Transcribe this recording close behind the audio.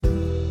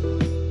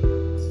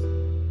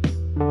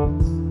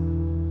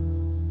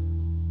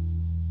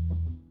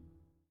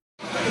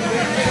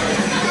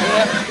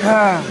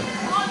Well,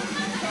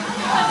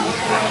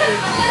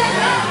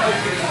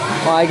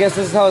 I guess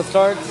this is how it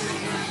starts.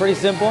 Pretty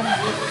simple.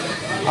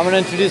 I'm going to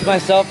introduce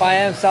myself. I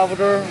am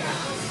Salvador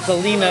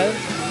Salinas,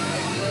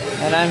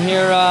 and I'm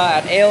here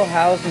at Ale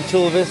House in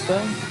Chula Vista,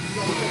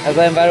 as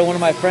I invited one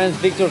of my friends,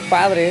 Victor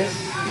Padres,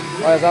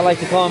 or as I like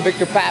to call him,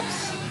 Victor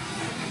Paps.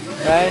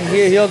 Right? And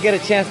he'll get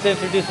a chance to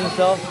introduce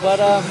himself. But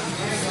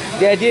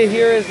the idea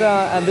here is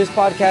on this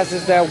podcast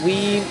is that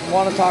we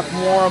want to talk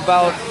more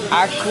about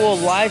actual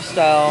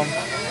lifestyle.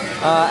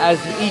 As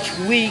each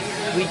week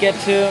we get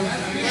to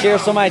share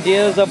some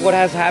ideas of what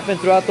has happened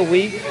throughout the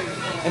week,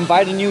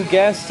 invite a new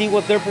guest, see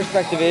what their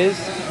perspective is,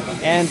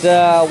 and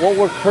what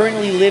we're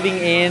currently living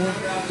in,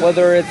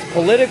 whether it's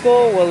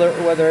political,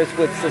 whether it's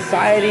with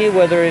society,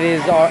 whether it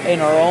is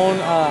in our own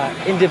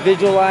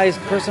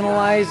individualized,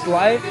 personalized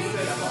life.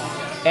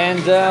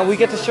 And we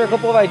get to share a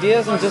couple of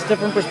ideas and just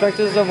different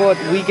perspectives of what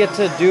we get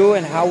to do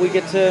and how we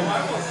get to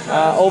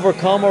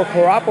overcome or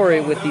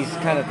cooperate with these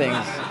kind of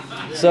things.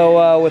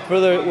 So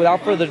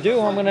without further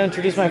ado, I'm going to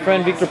introduce my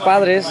friend Victor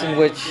Padres, in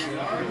which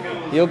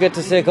you'll get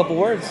to say a couple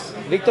words.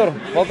 Victor,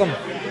 welcome.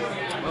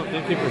 Well,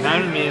 thank you for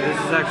having me. This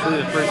is actually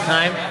the first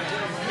time.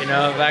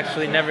 I've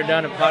actually never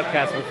done a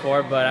podcast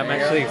before, but I'm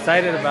actually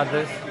excited about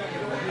this.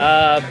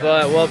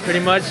 Pretty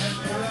much,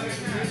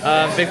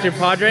 Victor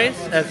Padres,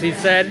 as he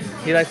said,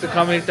 he likes to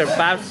call me Victor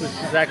Paps, which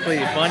is actually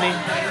funny,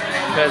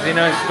 because, in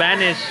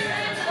Spanish,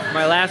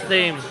 my last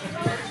name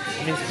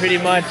means pretty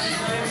much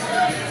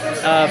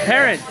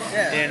parents,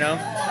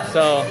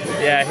 So,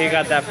 yeah, he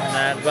got that from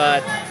that,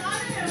 but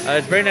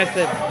it's very nice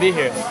to be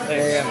here.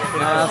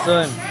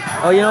 Awesome.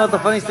 Oh, you know what the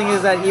funniest thing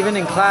is that even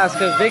in class,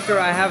 because Victor,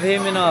 I have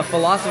him in a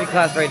philosophy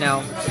class right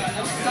now,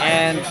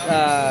 and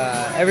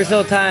every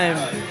single time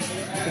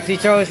the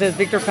teacher always says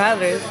Victor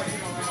Padres.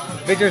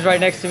 Victor's right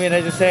next to me, and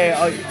I just say,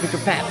 "Oh, Victor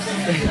Paps."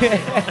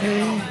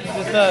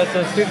 Just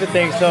some stupid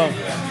thing. So,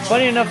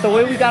 funny enough, the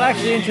way we got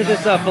actually into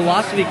this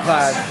philosophy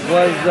class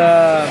was,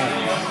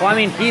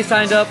 he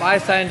signed up, I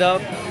signed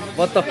up.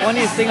 But the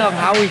funniest thing of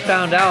how we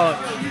found out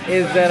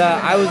is that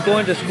I was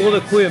going to school to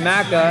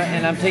Cuyamaca,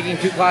 and I'm taking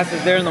 2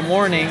 classes there in the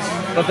morning,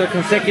 but they're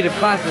consecutive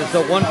classes.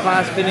 So one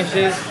class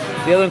finishes,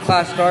 the other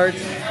class starts,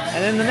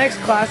 and then the next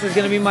class is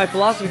going to be my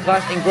philosophy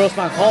class in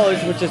Grossmont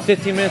College, which is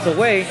 15 minutes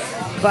away.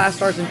 Class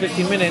starts in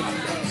 15 minutes.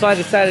 So I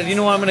decided, I'm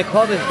going to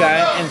call this guy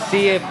and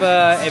see if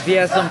he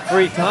has some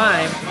free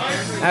time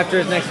after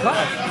his next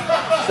class.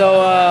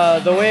 So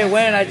the way it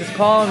went, I just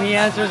call him, he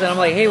answers, and I'm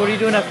like, "Hey, what are you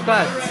doing after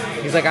class?"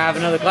 He's like, "I have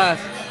another class."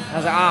 I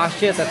was like,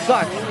 shit, that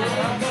sucks.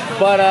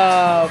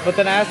 But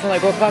then I asked him,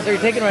 like, "What class are you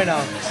taking right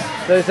now?"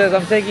 So he says,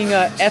 "I'm taking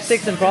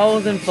ethics and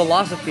problems in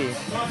philosophy."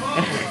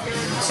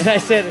 And I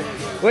said,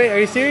 "Wait, are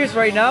you serious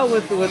right now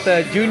with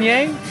Jun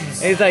Yang?"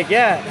 And he's like,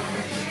 "Yeah."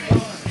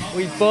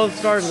 We both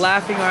started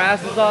laughing our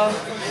asses off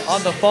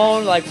on the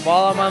phone, like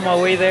while I'm on my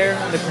way there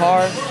in the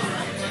car.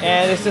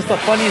 And it's just the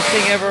funniest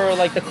thing ever,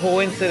 like the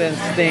coincidence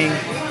thing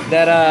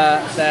that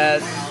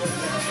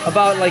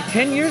about like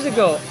 10 years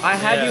ago, I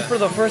had you for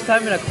the first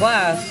time in a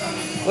class,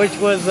 which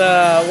was,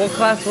 what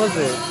class was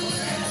it?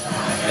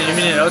 Did you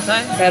mean at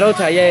Otay? At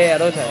Otay, yeah,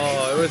 at Otay.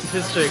 Oh, it was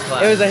history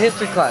class. It was a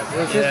history class.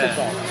 History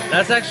class.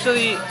 That's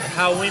actually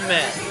how we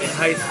met in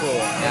high school,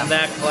 in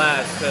that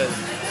class, because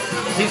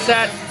he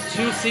sat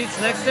 2 seats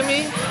next to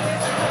me,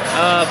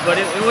 but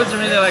it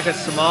wasn't really like a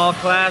small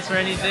class or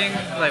anything,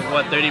 like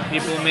 30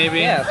 people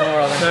maybe? Yeah, somewhere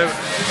around there. So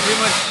pretty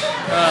much,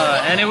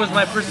 and it was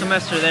my first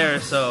semester there,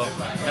 so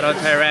at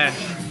Otay Ranch.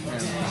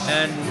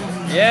 And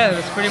yeah,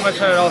 that's pretty much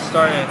how it all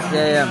started.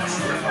 Yeah.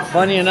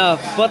 Funny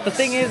enough. But the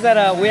thing is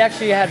that we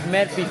actually had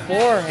met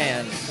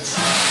beforehand.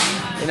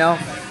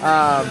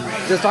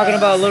 Just talking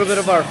about a little bit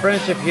of our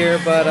friendship here,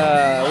 but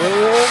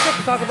we'll get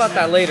to talk about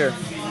that later.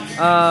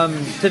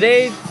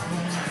 Today,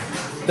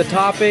 the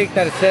topic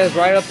that it says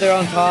right up there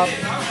on top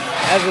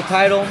as the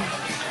title,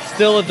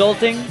 Still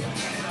Adulting.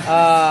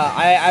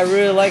 I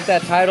really like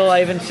that title.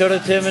 I even showed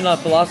it to him in a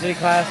philosophy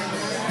class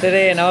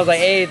today, and I was like,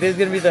 "Hey, this is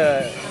going to be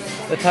the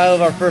title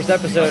of our first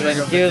episode." And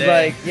he was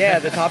like, "Yeah,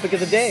 the topic of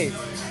the day,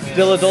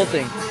 Still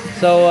Adulting."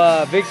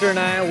 So Victor and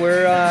I,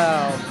 we're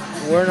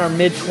in our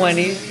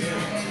mid-20s,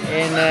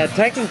 and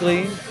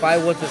technically, by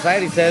what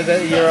society says,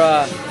 that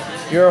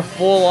you're a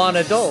full-on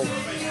adult.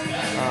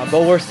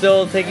 But we're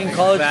still taking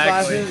college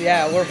classes.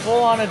 Yeah, we're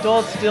full-on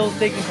adults still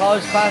taking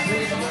college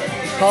classes.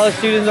 College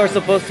students are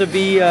supposed to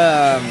be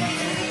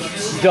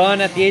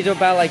done at the age of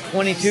about like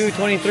 22,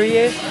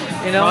 23-ish.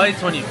 Probably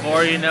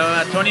 24,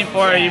 At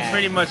 24, you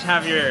pretty much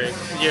have your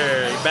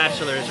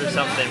bachelor's or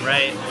something,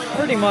 right?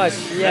 Pretty much,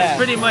 yeah. That's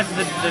pretty much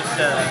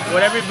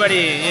what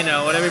everybody,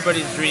 what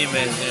everybody's dream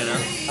is,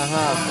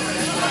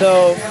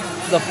 So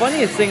the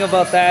funniest thing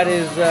about that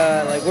is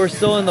we're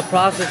still in the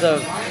process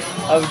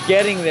of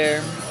getting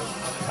there.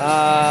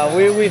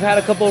 We've had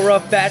a couple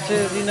rough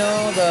batches,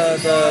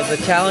 the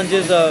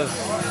challenges of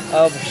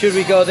should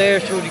we go there,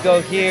 should we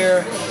go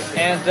here,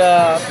 and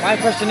my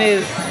question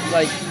is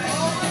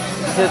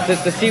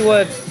to see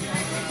what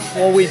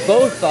we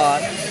both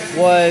thought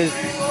was,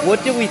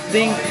 what did we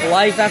think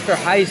life after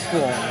high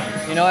school?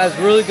 you know, as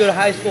really good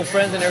high school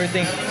friends and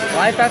everything.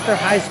 Life after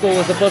high school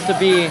was supposed to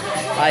be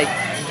like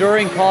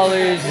during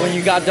college, when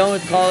you got done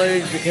with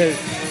college, because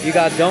you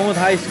got done with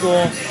high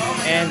school.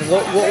 And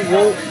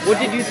what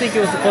did you think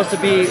it was supposed to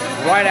be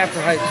right after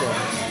high school?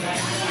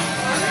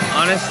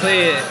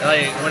 Honestly,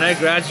 like when I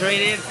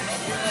graduated,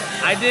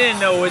 I didn't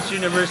know which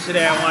university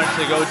I wanted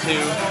to go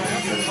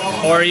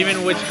to, or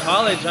even which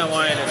college I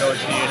wanted to go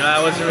to. You know,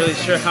 I wasn't really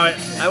sure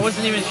I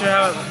wasn't even sure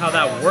how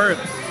that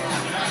worked.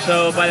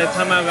 So by the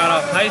time I got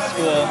off high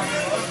school,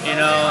 you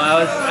know,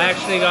 I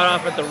actually got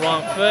off at the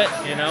wrong foot.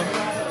 You know,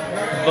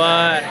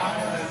 but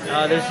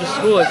there's a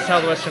school at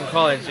Southwestern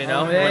College. You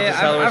know,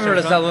 I've heard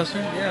of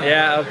Southwestern.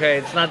 Yeah, okay,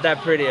 it's not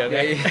that pretty,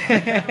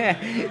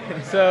 okay?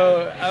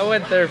 So I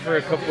went there for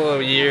a couple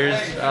of years.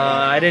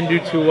 I didn't do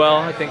too well.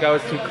 I think I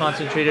was too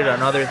concentrated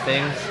on other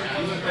things.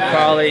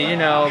 Probably, you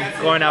know,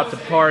 going out to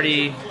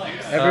party.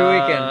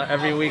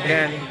 Every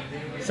weekend.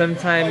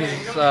 Sometimes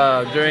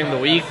during the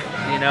week,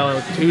 you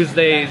know,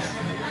 Tuesdays,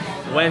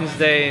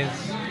 Wednesdays.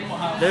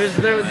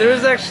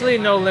 There's actually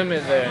no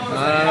limit there,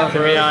 to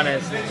be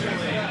honest.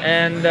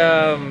 And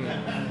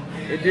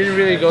it didn't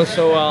really go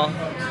so well.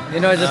 You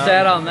know, just to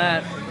add on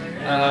that,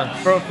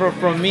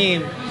 from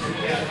me,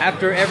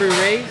 after every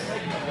race,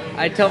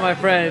 I tell my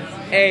friends,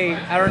 hey,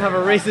 I don't have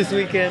a race this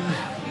weekend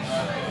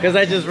because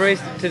I just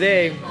raced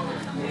today.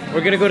 We're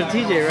going to go to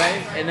TJ,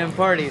 right? And then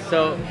party.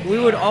 So we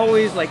would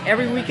always, like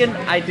every weekend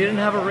I didn't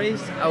have a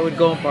race, I would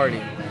go and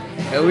party.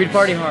 And we'd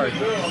party hard.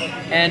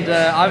 And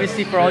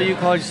obviously for all you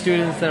college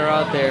students that are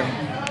out there,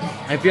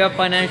 if you have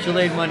financial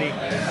aid money,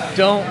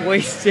 don't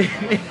waste it.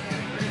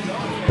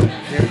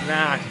 You're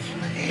not.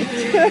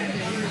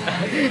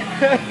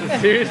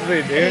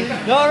 Seriously, dude.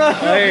 No.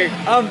 Like,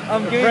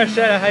 I'm giving fresh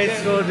out of high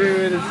school,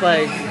 dude. It's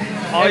like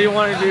all you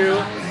want to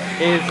do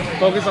is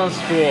focus on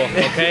school.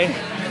 Okay,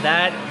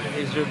 that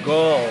is your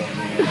goal.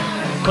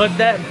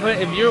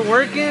 If you're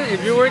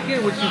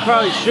working, which you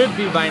probably should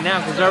be by now,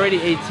 because you're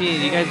already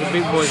 18. You guys are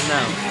big boys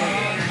now.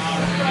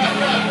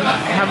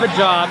 Have a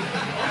job.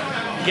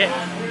 Get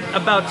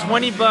about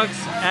 $20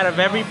 out of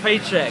every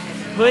paycheck.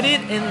 Put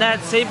it in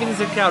that savings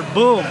account.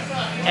 Boom.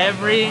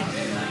 Every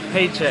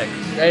paycheck.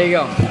 There you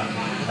go.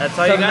 That's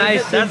all you gotta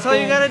do. That's all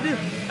you gotta do.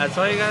 That's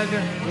all you gotta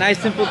do. Nice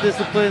simple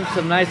discipline,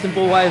 some nice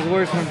simple wise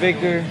words from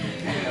Victor.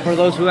 For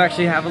those who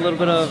actually have a little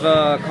bit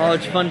of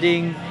college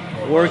funding,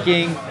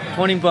 working,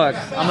 $20. I'm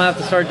gonna have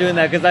to start doing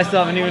that because I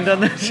still haven't even done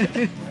that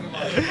shit.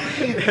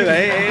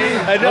 Hey,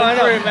 I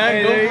know,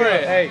 man. Go for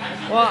it. Hey,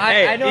 well,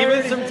 I know.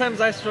 Even sometimes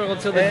I struggle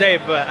till the day,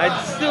 but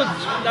I still,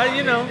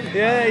 you know.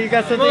 Yeah, you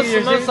got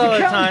something. Most all the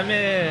time.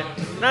 Yeah.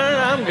 No,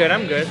 I'm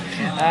good.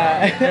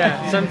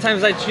 Yeah.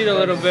 Sometimes I cheat a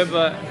little bit,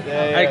 but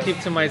I keep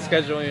to my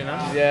schedule, you know.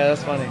 Yeah,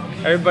 that's funny.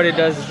 Everybody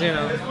does, you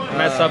know,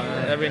 mess up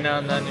every now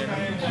and then, you know.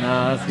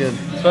 No, that's good.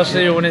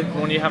 Especially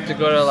when you have to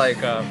go to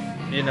like,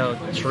 you know,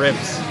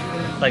 trips.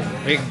 Like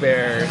Big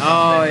Bear.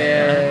 Oh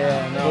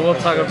yeah. No, but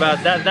we'll talk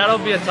about that. That'll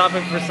be a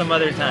topic for some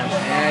other time.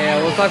 Yeah.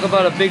 We'll talk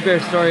about a Big Bear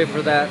story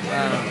for that.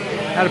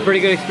 Had a pretty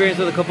good experience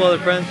with a couple other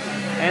friends.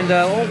 And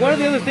one of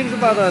the other things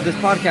about this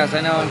podcast,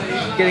 I know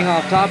I'm getting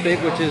off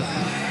topic, which is,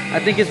 I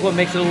think is what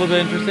makes it a little bit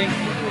interesting,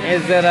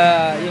 is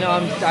that you know,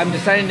 I'm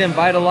deciding to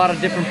invite a lot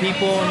of different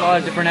people in a lot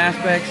of different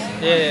aspects.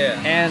 Yeah.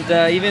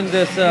 And even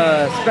this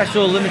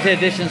special limited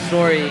edition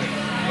story,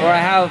 where I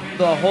have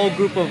the whole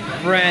group of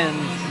friends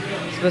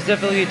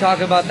specifically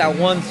talking about that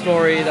one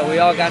story that we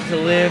all got to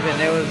live,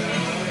 and it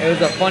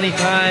was a funny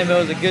time, it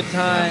was a good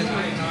time,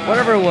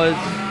 whatever it was,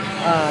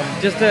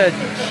 just to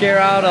share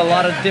out a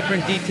lot of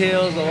different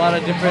details, a lot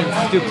of different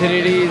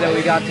stupidity that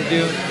we got to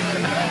do.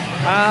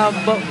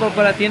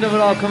 But at the end of it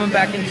all, coming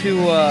back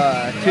into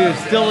to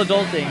still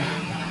adulting,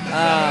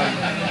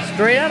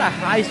 straight out of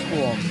high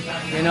school,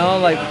 you know,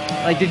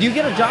 like did you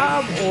get a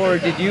job, or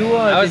did you?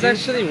 I was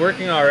actually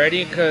working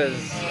already because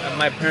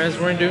my parents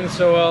weren't doing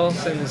so well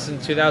since in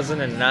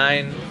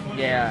 2009.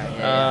 Yeah.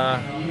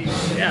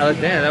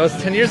 Damn, that was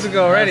 10 years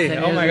ago already. 10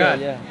 oh years my ago, god.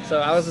 yeah. So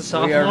I was a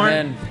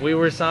sophomore. We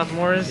were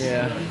sophomores.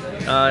 Yeah.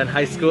 In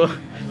high school,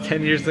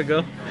 10 years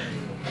ago.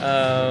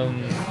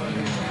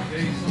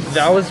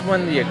 That was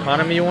when the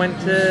economy went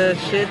to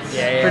shit.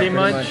 Pretty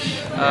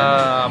much.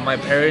 My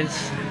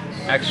parents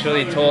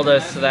actually told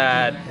us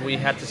that we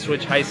had to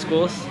switch high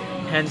schools.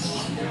 Hence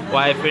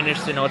why I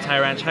finished in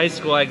Otay Ranch High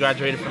School. I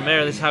graduated from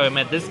there. This is how I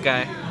met this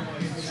guy.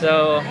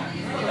 So,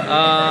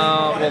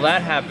 well,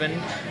 that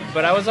happened.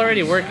 But I was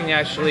already working,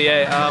 actually.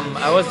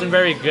 I wasn't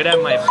very good at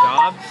my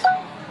jobs.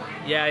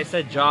 Yeah, I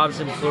said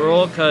jobs in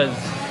plural because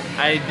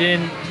I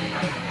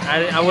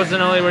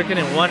wasn't only working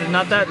in one.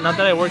 Not that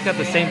I worked at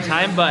the same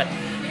time, but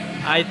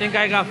I think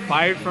I got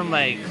fired from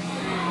like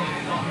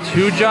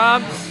 2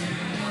 jobs,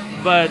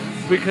 but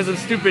because of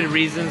stupid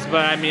reasons.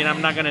 But I mean,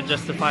 I'm not gonna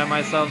justify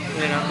myself,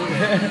 you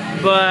know.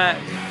 But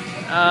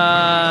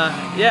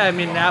yeah, I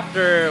mean,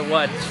 after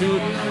what,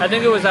 I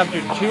think it was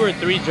after 2 or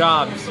 3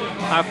 jobs,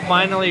 I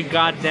finally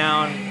got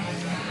down,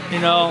 you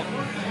know,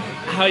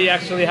 how you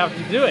actually have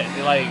to do it.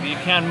 Like, you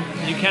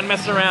can't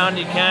mess around.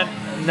 You can't.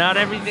 Not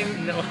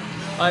everything.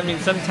 I mean,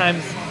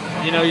 sometimes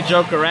you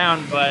joke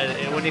around, but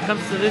when it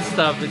comes to this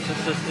stuff, it's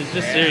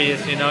just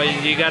serious. You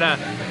gotta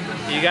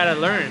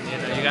learn.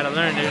 You gotta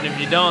learn. Even if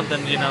you don't,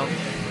 then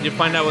you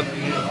find out with,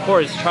 of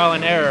course, trial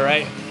and error,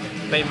 right?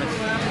 Famous.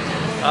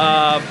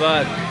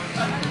 But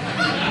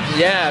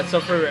yeah. So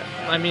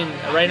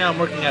right now I'm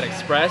working at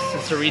Express.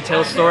 It's a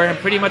retail store. I'm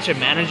pretty much a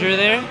manager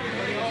there.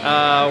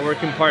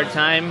 Working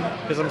part-time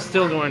because I'm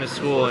still going to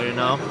school,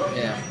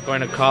 Yeah.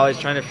 Going to college,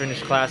 trying to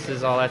finish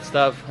classes, all that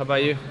stuff. How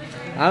about you?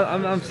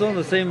 I'm still in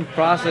the same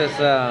process,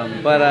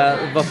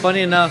 but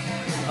funny enough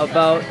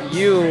about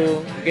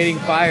you getting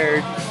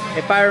fired,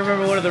 if I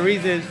remember one of the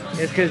reasons,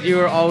 is because you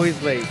were always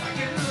late.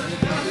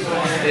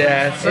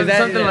 Yeah,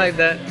 something like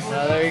that.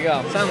 Oh, there you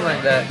go. Something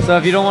like that. So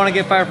if you don't want to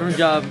get fired from a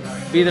job,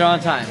 be there on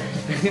time.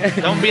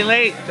 Don't be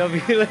late, Don't be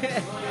late.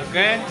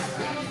 okay?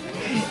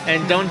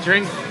 And don't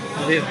drink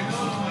the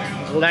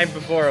night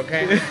before,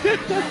 okay?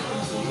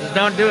 Just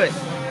don't do it.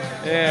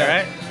 Yeah. All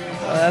right?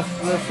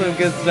 That's some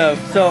good stuff.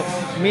 So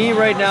me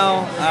right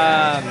now,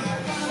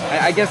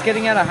 I guess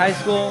getting out of high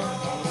school,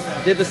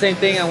 did the same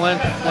thing. I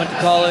went to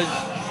college.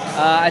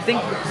 I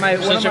think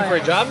Searching for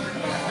a job?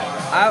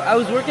 I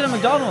was working at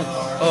McDonald's.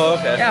 Oh,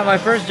 okay. Yeah, my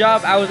first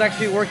job, I was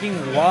actually working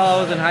while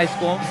I was in high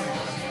school.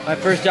 My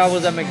first job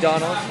was at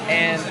McDonald's,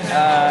 and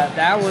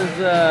that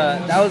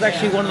was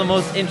actually one of the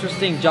most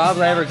interesting jobs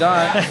I ever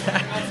got.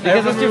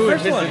 Because it's your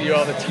first one. You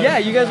all the time. Yeah,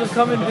 you guys would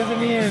come and visit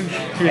me,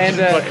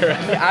 and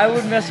I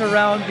would mess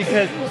around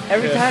because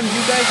every time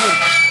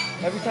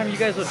you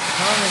guys would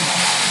come and,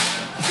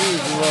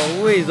 geez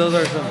Louise, those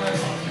are some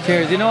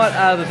cheers. You know what?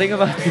 The thing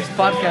about this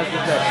podcast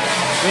is that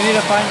we need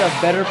to find a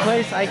better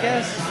place, I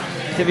guess,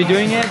 to be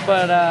doing it.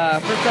 But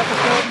first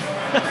episode.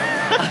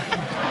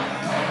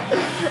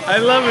 I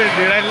love it,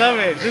 dude. I love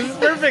it. This is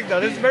perfect, though.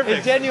 This is perfect.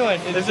 It's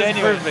genuine. This is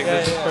perfect. Yeah,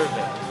 This is yeah.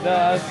 perfect. No,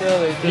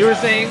 absolutely. Just You were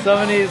saying? so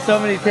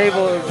many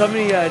tables, so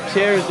many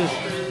chairs just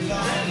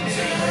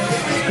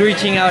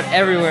screeching out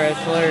everywhere. It's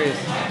hilarious.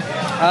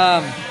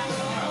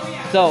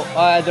 So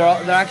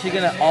they're actually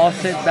gonna all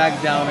sit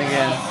back down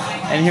again,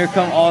 and here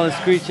come all the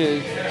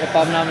screeches, if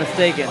I'm not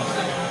mistaken.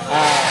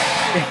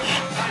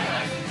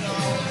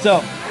 So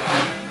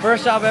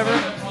first job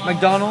ever,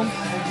 McDonald's.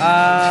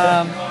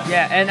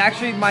 Yeah, and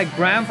actually my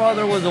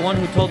grandfather was the one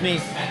who told me,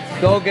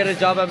 go get a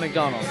job at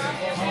McDonald's.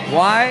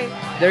 Why?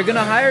 They're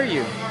gonna hire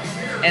you.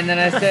 And then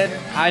I said,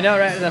 I know,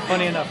 right? That's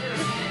funny enough.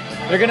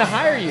 They're gonna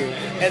hire you.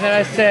 And then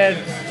I said,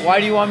 why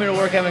do you want me to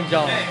work at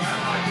McDonald's?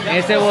 And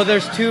he said, well,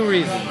 there's two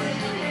reasons.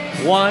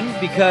 One,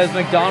 because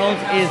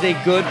McDonald's is a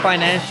good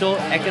financial,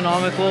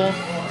 economical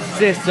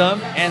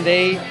system, and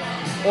they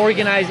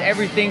organize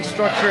everything,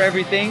 structure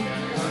everything,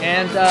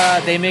 and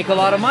they make a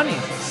lot of money,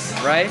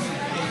 right?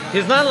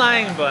 He's not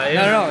lying, but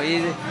No.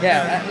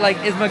 Yeah, like,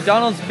 is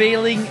McDonald's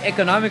failing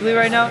economically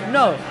right now?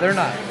 No, they're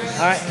not.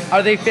 All right,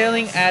 are they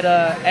failing at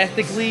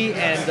ethically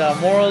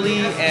and morally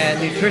and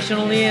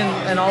nutritionally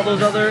and all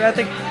those other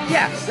ethics?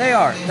 Yeah, they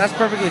are. That's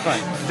perfectly fine.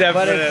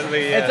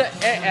 Definitely,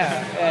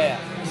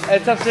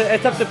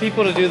 It's up to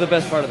people to do the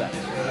best part of that.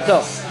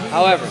 So,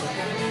 however,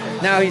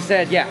 now he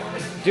said, yeah,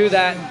 do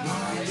that.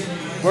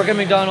 Work at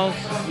McDonald's.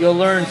 You'll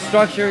learn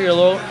structure. You'll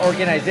learn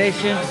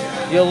organization.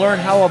 You'll learn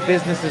how a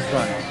business is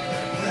run.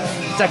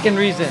 Second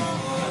reason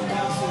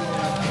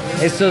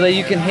is so that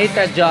you can hate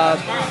that job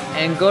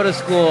and go to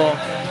school,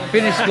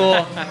 finish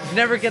school,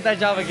 never get that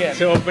job again.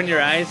 to open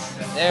your eyes,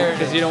 There it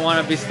because is. you don't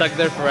want to be stuck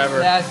there forever.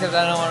 That's because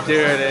I don't want to.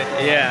 Dude,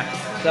 yeah.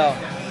 So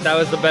That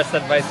was the best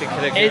advice he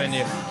could have given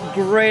you. it's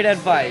great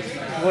advice,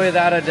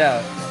 without a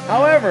doubt.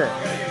 However,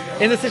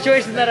 in the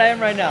situation that I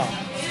am right now,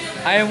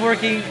 I am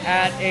working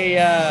at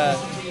a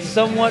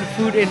somewhat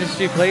food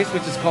industry place,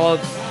 which is called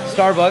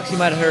Starbucks. You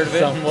might have heard of it.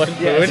 Somewhat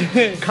Yeah.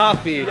 food.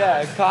 Coffee.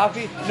 Yeah,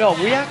 coffee. No,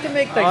 we have to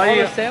make like Oh, all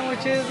yeah. the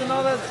sandwiches and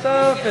all that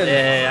stuff. And,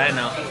 Yeah, I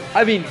know.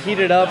 I mean, heat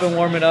it up and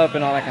warm it up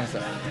and all that kind of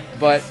stuff.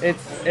 But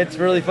it's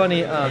really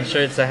funny. I'm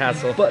sure it's a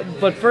hassle.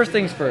 But first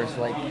things first,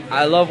 like,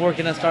 I love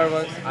working at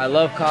Starbucks. I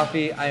love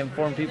coffee. I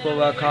inform people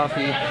about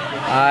coffee.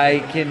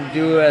 I can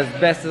do as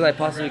best as I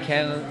possibly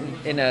can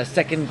in a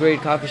second grade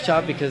coffee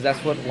shop, because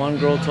that's what one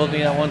girl told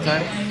me at one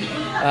time.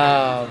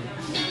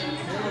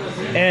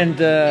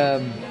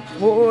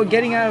 Well,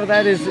 getting out of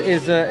that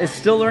is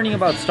still learning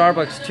about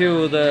Starbucks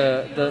too.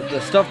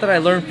 The stuff that I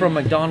learned from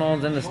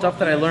McDonald's and the stuff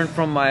that I learned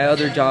from my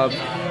other job,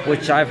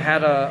 which I've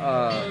had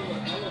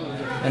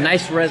a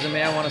nice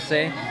resume, I want to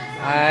say.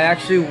 I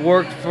actually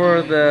worked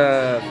for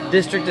the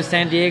District of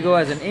San Diego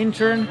as an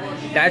intern.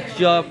 That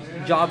job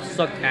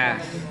sucked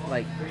ass,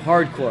 like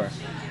hardcore.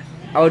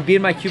 I would be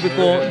in my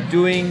cubicle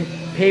doing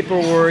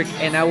paperwork,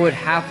 and I would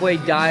halfway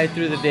die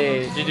through the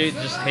day. Did you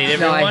just hate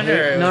No, everyone?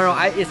 or no.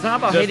 It's not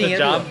about just hating the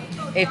job? everyone.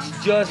 It's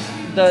just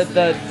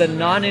the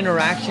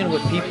non-interaction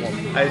with people.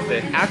 I see.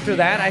 After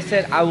that, I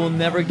said I will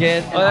never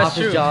get an Oh, that's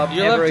office true. job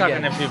You ever love talking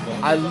again. to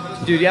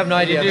people. Dude, you have no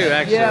idea. do,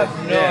 actually. You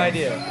have no Yeah.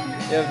 idea.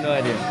 You have no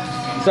idea.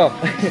 So,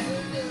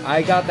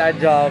 I got that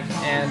job,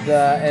 and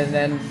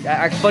then,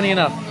 funny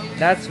enough,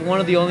 that's one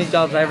of the only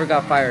jobs I ever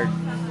got fired.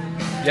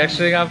 You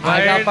actually got I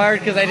fired? got fired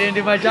because I didn't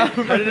do my job.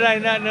 How did I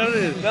not know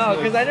this? No,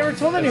 because I never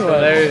told anyone.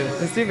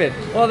 hilarious. It's stupid.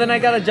 Well, then I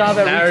got a job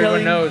at Now retailing.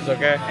 everyone knows,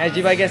 okay? As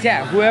you, I guess,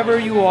 yeah. Whoever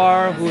you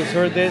are who has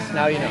heard this,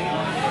 now you know.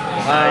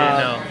 Now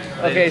you know.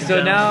 Okay, Ladies and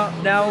so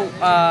gentlemen. now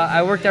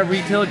I worked at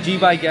retail, G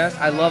by Guess.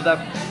 I love that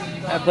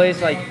place.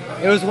 Like,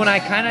 it was when I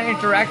kind of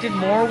interacted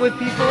more with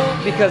people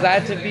because I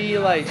had to be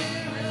like,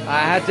 I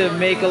had to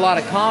make a lot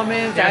of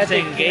comments. You I have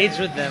had to engage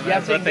with them. You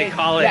have That's to what they engage.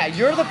 call it. Yeah,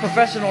 you're the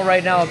professional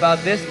right now about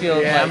this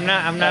field. Yeah, like,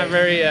 I'm not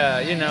very,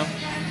 you know,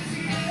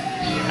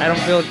 I don't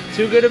feel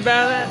too good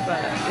about it,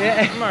 but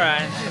Yeah. I'm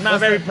alright. I'm not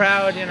What's very the-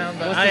 proud, you know,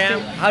 but What's I the am.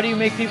 thing? How do you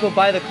make people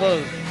buy the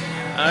clothes?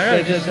 I don't know,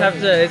 you So just have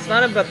to, it's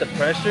not about the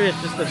pressure, it's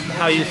just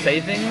how you say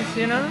things,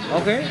 you know?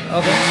 Okay.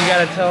 You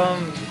gotta tell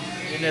them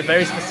in a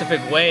very specific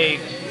way,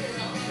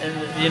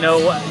 and you know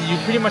what, you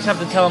pretty much have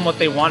to tell them what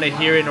they want to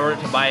hear in order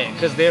to buy it,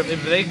 because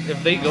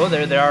if they go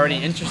there, they're already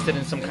interested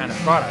in some kind of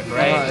product,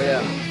 right?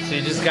 Yeah. So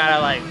you just gotta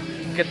like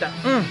get that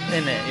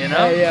in it, you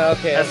know? Yeah.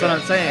 Okay. That's okay. what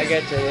I'm saying. I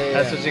get you. Yeah,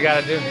 That's what you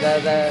gotta do.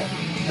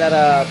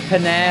 that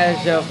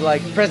panache of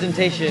like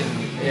presentation.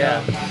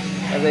 Yeah.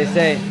 As they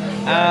say.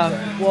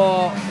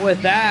 Well,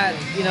 with that,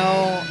 you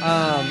know,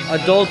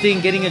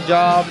 adulting, getting a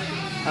job.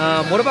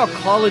 What about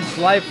college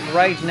life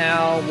right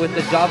now with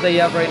the job that you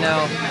have right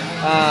now?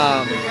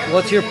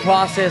 What's your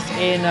process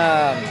in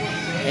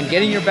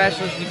getting your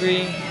bachelor's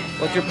degree?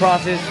 What's your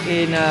process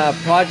in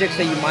projects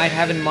that you might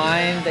have in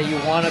mind that you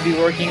want to be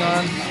working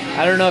on?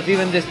 I don't know if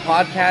even this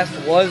podcast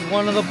was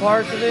one of the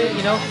parts of it.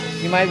 You know,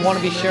 you might want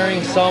to be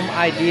sharing some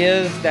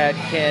ideas that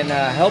can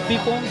help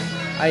people,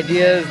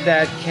 ideas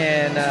that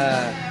can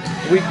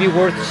would be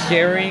worth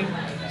sharing,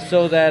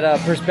 so that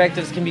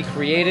perspectives can be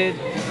created,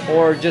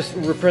 or just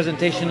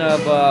representation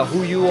of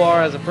who you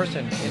are as a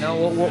person. You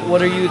know,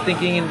 what are you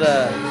thinking in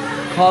the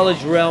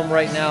college realm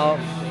right now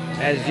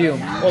as you?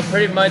 Well,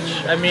 pretty much,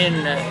 I mean,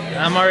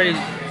 I'm already,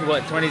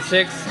 what,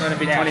 26? I'm gonna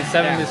be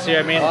 27 this year.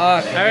 I mean,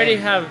 Okay. I already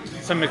have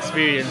some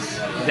experience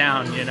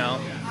down, you know.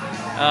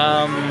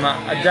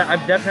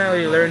 I've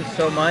definitely learned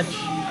so much.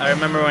 I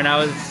remember when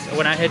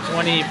I hit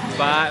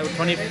 25,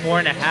 24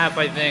 and a half,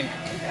 I think.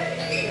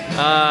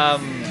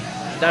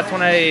 That's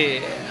when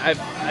I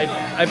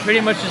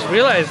pretty much just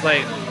realized,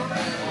 like,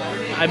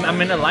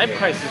 I'm in a life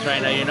crisis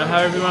right now. You know how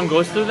everyone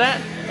goes through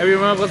that?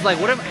 Everyone was like,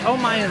 how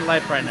am I in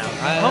life right now?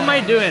 How am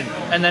I doing?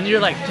 And then you're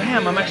like,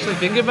 damn, I'm actually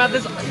thinking about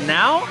this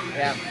now?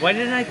 Yeah. Why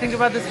didn't I think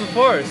about this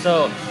before?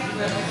 So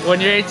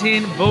when you're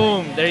 18,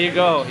 boom, there you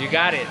go. You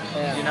got it.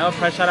 Yeah. You know,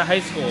 fresh out of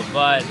high school.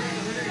 But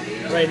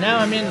right now,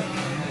 I mean,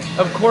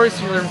 of course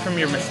you learn from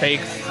your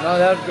mistakes. No,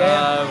 that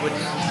Which,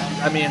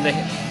 I mean,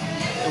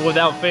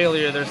 without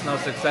failure, there's no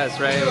success,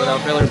 right?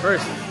 Without failure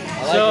first.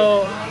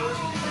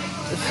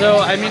 So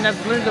I mean,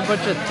 I've learned a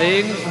bunch of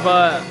things,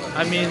 but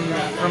I mean,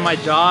 from my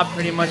job,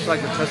 pretty much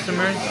like the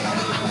customers,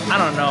 I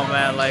don't know,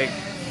 man. Like,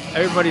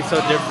 everybody's so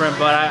different,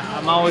 but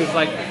I'm always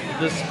like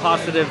this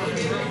positive.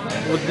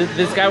 With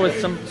this guy with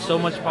so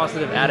much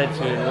positive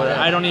attitude, where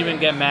I don't even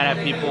get mad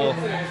at people.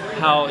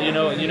 How you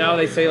know how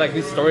they say like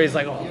these stories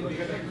like, oh,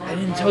 I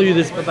didn't tell you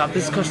this about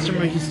this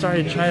customer. He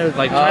started trying to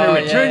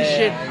return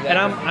shit, and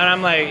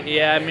I'm like,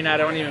 yeah. I mean, I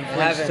don't even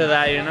flinch to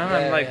that, you know.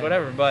 I'm like,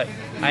 whatever. But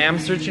I am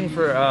searching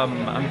for.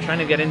 I'm trying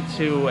to get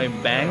into a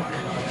bank.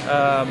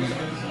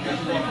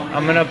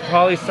 I'm gonna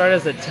probably start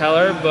as a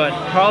teller, but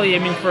probably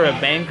aiming for a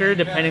banker,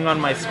 depending on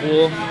my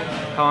school,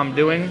 how I'm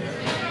doing.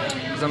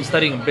 Because I'm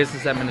studying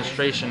business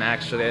administration.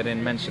 Actually, I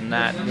didn't mention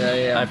that.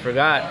 Yeah. I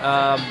forgot.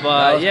 that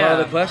But was yeah. part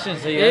of the question,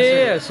 so you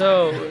answered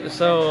it.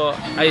 So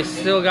I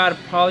still got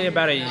probably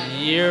about a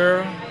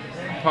year,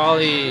 about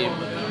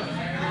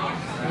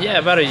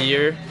a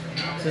year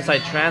since I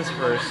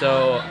transferred.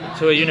 So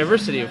to a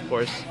university, of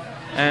course,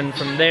 and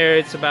from there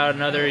it's about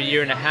another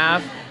year and a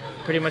half,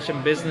 pretty much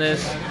in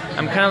business.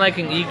 I'm kind of like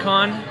in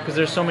econ because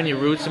there's so many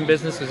routes in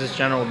business because it's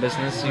general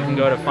business. You can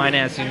go to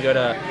finance, you can go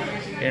to,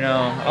 you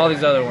know, all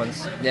these other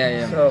ones.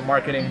 Yeah. So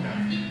marketing.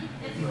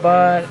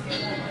 But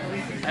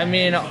I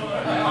mean,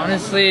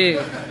 honestly,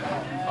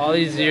 all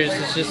these years,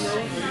 it's just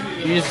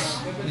you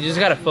just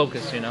gotta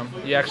focus. You know,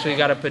 you actually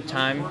gotta put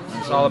time.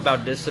 It's all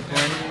about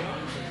discipline.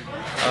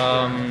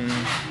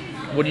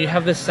 When you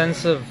have this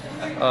sense of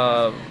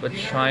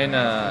trying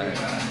to,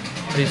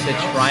 what do you say,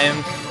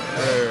 triumph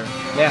or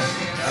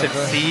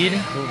succeed.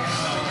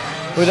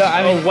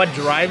 What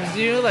drives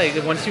you? Like,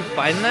 once you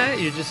find that,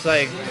 you just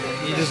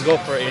go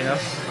for it, you know?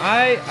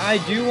 I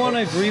do want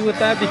to agree with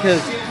that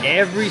because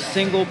every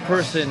single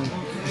person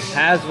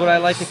has what I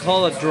like to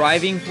call a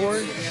driving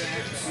force.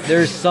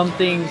 There's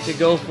something to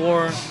go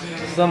for,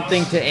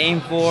 something to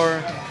aim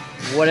for,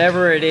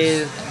 whatever it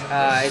is.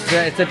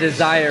 It's a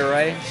desire,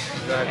 right?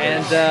 Exactly.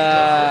 And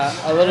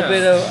a little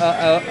bit of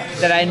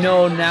that I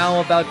know now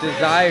about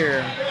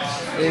desire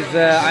is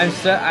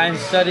I'm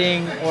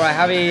studying, or I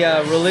have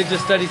a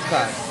religious studies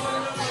class.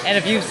 And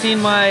if you've seen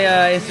my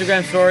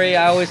Instagram story,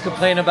 I always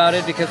complain about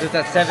it because it's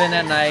at 7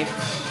 at night.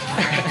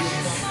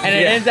 And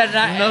it ends at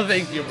nine. No,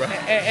 thank you, bro.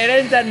 It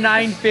ends at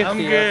 9:50. I'm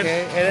good.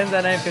 Okay, it ends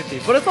at 9:50.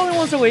 But it's only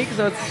once a week,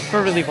 so it's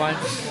perfectly fine.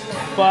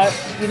 But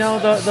you know,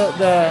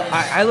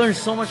 I learned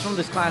so much from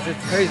this class.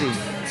 It's crazy.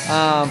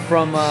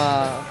 From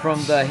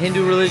the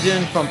Hindu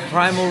religion, from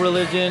primal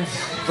religion,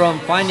 from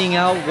finding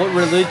out what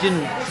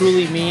religion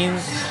truly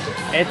means.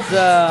 It's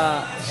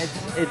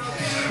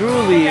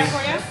truly.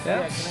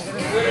 Yeah.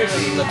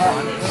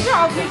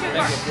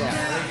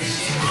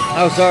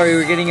 Oh, sorry,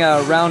 we're getting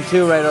round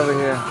 2 right over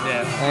here.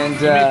 Yeah. And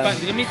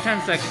give me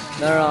 10 seconds.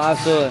 no,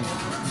 absolutely.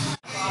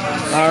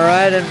 All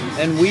right,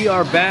 and we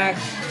are back.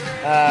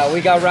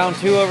 We got round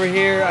 2 over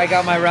here. I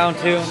got my round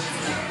 2.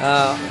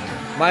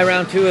 My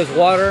round 2 is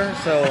water,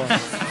 so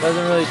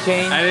doesn't really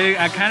change.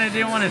 I kind of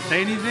didn't want to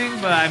say anything,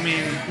 but I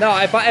mean. No,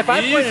 if I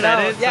point it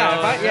out, it,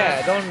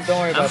 yeah, so don't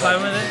worry about that. I'm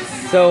fine with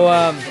it. So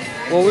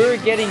what we were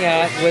getting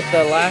at with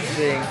the last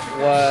thing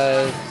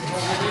was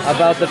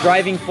about the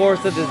driving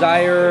force of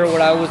desire,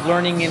 what I was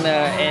learning in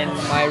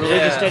my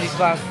religious studies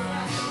class.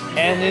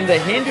 And in the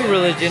Hindu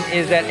religion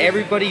is that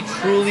everybody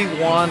truly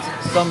wants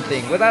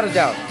something, without a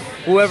doubt.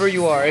 Whoever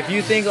you are. If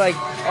you think like,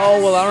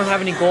 oh, well, I don't have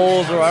any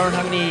goals or I don't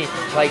have any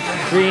like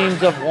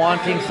dreams of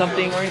wanting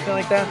something or anything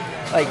like that,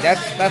 like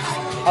that's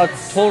a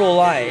total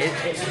lie.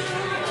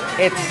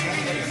 It's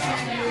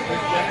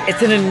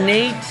an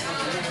innate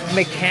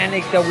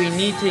mechanic that we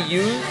need to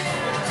use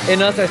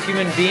in us as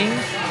human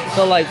beings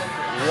to like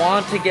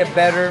want to get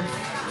better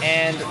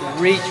and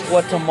reach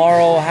what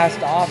tomorrow has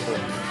to offer.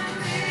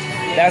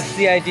 That's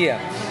the idea,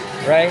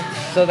 right?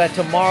 So that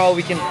tomorrow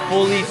we can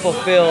fully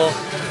fulfill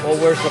what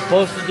we're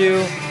supposed to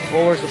do,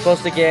 what we're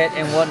supposed to get,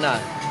 and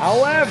whatnot.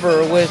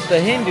 However, with the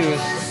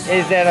Hindus,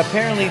 is that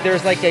apparently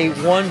there's like a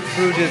one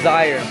true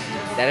desire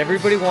that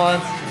everybody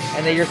wants,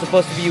 and that you're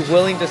supposed to be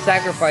willing to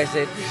sacrifice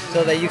it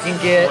so that you can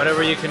get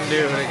whatever you can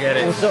do to get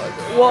it.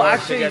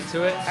 Actually, to get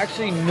to it.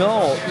 Actually,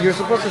 no. You're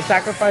supposed to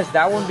sacrifice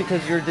that one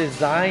because you're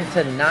designed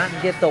to not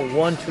get the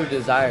one true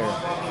desire.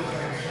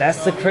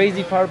 That's the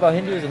crazy part about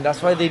Hinduism.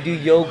 That's why they do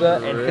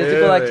yoga and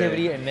physical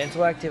activity and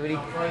mental activity.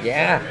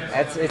 Yeah,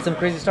 it's some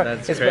crazy stuff.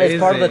 It's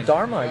part of the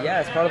Dharma.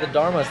 Yeah, it's part of the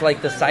Dharma. It's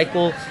like the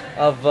cycle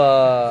of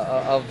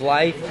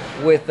life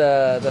with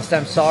the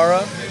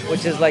samsara,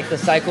 which is like the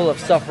cycle of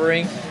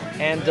suffering,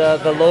 and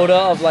the loda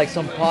of like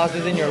some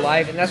pauses in your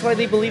life. And that's why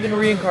they believe in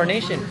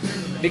reincarnation,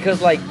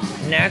 because like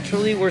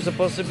naturally we're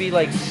supposed to be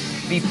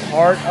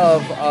part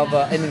of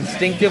an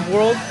instinctive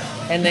world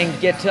and then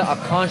get to a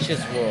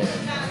conscious world.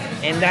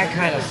 In that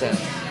kind of sense.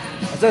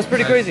 So it's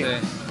pretty crazy.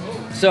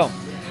 So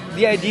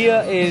the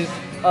idea is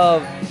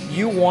of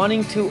you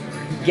wanting to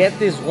get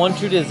this one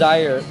true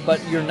desire, but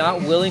you're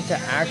not willing to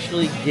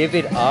actually give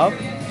it up.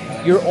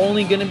 You're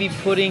only going to be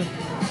putting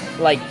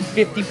like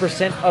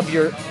 50% of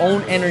your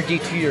own energy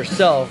to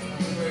yourself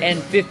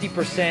and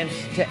 50%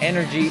 to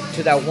energy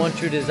to that one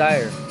true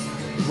desire.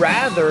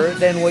 Rather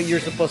than what you're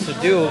supposed to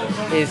do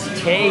is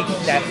take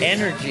that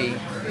energy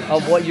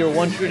of what your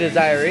one true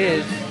desire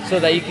is, so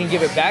that you can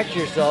give it back to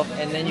yourself,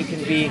 and then you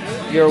can be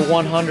your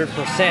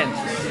 100%.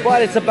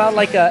 But it's about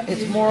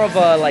it's more of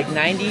a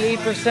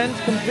 98%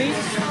 complete.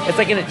 It's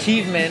like an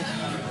achievement,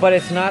 but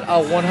it's not a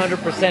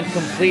 100%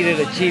 completed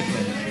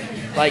achievement.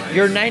 Like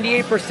you're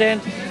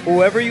 98%,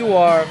 whoever you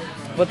are,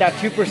 but that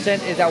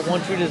 2% is that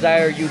one true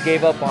desire you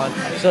gave up on,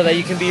 so that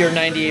you can be your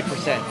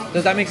 98%.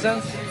 Does that make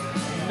sense?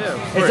 Yeah,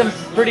 it's some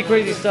pretty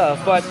crazy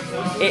stuff, but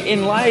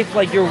in life,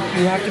 like you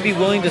have to be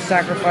willing to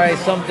sacrifice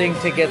something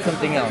to get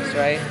something else,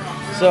 right?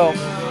 So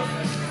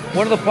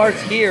one of the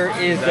parts here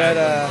is that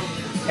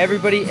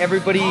everybody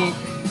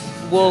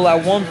will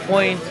at one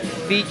point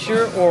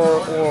feature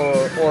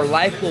or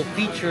life will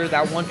feature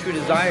that one true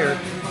desire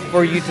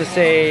for you to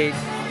say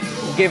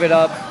give it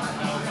up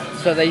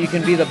so that you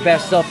can be the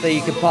best self that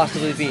you could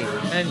possibly be.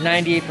 And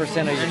 98% of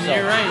yourself. And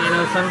you're right, you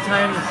know,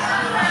 sometimes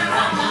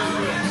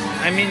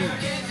I mean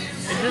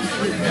it just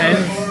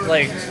depends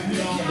like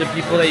the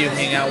people that you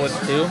hang out with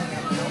too.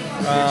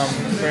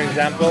 For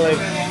example,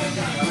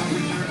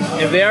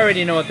 if they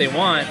already know what they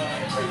want,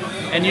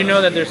 and you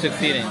know that they're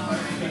succeeding,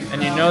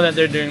 and you know that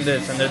they're doing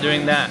this and they're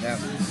doing that,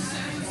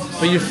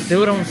 but you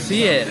still don't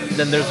see it,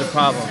 then there's a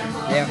problem.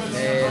 Yeah,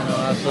 no,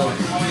 absolutely.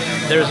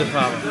 There's a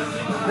problem.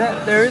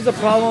 There is a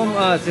problem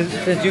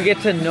since you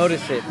get to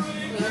notice it.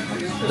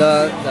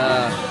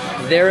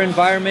 Their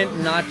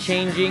environment not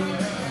changing,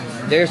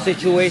 their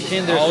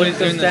situation, their always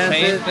circumstances.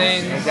 doing the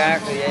same thing.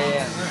 Exactly,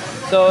 yeah.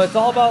 So it's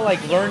all about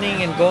like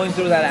learning and going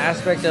through that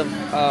aspect of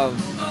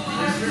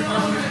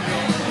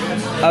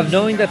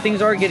knowing that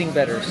things are getting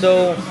better.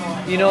 So,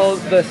 you know,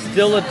 the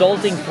still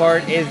adulting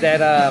part is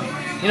that,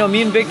 you know,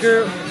 me and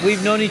Victor,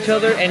 we've known each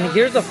other, and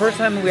here's the first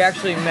time we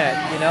actually met,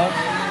 you know.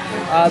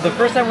 The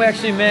first time we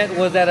actually met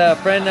was at a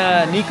friend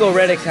Nico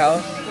Reddick's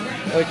house,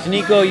 which,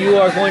 Nico, you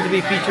are going to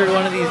be featured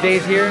one of these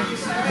days here,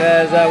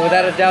 because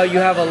without a doubt you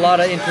have a lot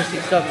of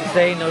interesting stuff to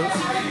say, no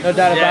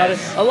doubt about it.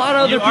 A lot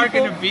of other people. You are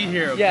going to be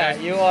here, okay? Yeah,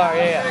 you are,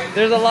 yeah.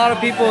 There's a lot of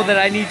people that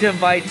I need to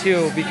invite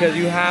too, because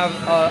you have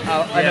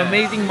an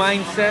amazing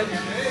mindset,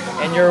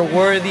 and you're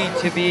worthy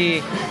to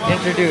be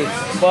introduced.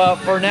 But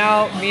for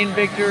now, me and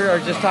Victor are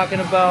just talking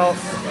about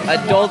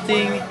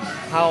adulting,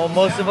 how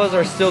most of us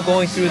are still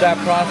going through that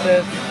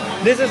process.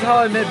 This is how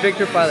I met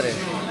Victor Padre.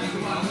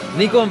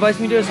 Nico invites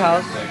me to his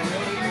house,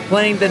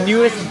 playing the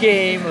newest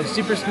game of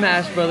Super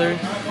Smash Brothers.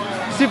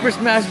 Super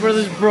Smash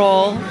Brothers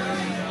Brawl.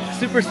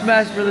 Super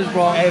Smash Brothers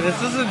Brawl. Hey, this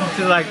is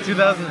into like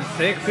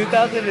 2006?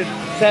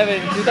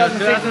 2007,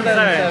 2006, 2007.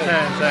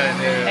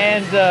 Yeah.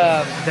 And,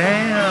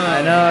 Damn.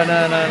 I know.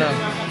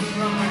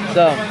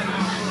 So,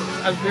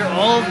 You're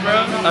old,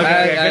 bro.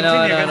 Okay, I know.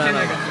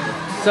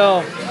 continue.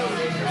 So,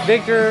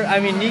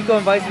 Nico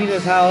invites me to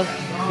his house.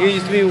 He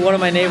used to be one of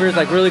my neighbors,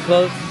 like really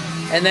close.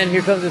 And then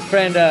here comes his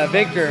friend,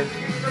 Victor.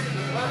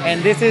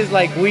 And this is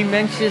like, we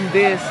mentioned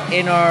this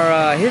in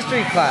our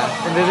history class.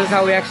 And this is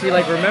how we actually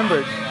like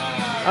remembered.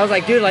 I was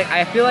like, dude, like,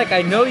 I feel like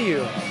I know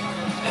you.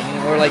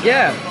 And we're like,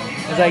 yeah.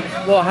 It's like,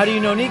 well, how do you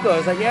know Nico?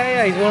 It's like,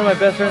 yeah, he's one of my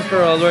best friends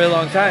for a very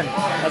long time.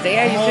 I was like,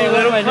 yeah, he's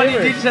one of my funny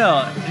neighbors.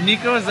 detail.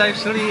 Nico was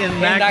actually in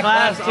that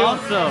class too.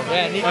 also.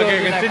 Yeah, Nico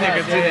okay, was in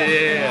that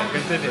class.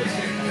 continue.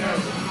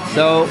 Continue.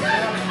 So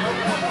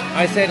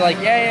I said like,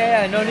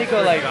 yeah, I know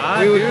Nico. Like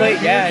we would play.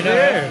 Yeah, I know.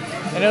 There.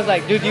 And I was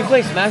like, dude, do you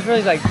play Smash Bros?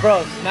 He's like,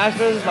 bro, Smash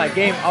Bros is my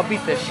game. I'll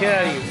beat the shit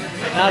out of you.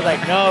 And I was like,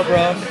 no,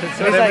 bro. That's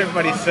what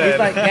everybody said. He's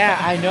like, yeah,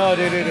 I know,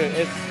 dude.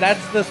 That's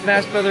the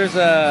Smash Brothers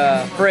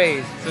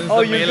phrase. Since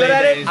oh, the you're Melee good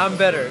at days. it? I'm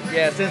better.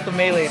 Yeah, since the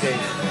Melee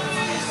days.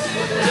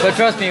 But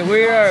trust me,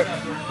 we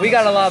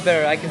got a lot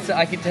better. I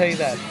can tell you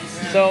that.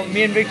 So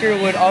me and Victor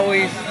would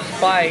always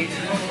fight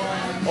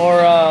or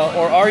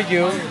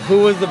argue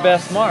who was the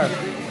best Marth.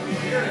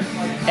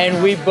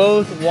 And we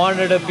both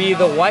wanted to be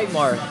the white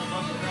Marth.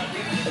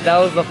 That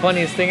was the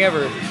funniest thing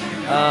ever.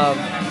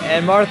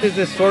 And Marth is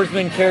this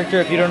swordsman character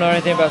if you don't know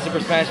anything about Super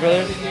Smash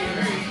Brothers.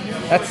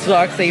 That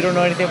sucks that you don't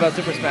know anything about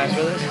Super Smash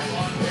Brothers.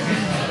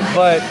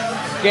 But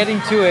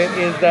getting to it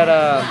is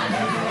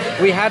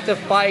that we had to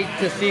fight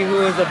to see who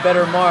was a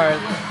better Marth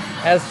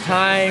as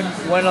time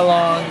went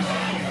along.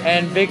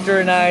 And Victor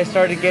and I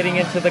started getting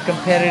into the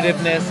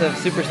competitiveness of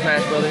Super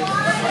Smash Brothers.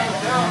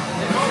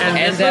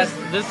 And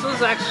this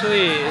was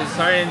actually,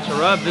 sorry to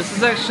interrupt, this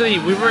is actually,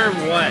 we were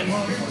what?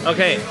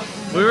 Okay,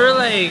 we were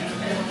like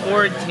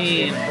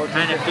 14,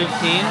 kind of 15,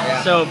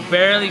 yeah. So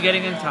barely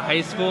getting into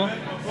high school.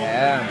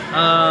 Yeah.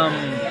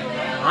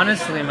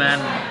 Honestly, man,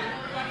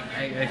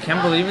 I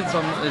can't believe it's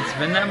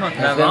been that long. It's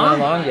been that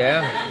long,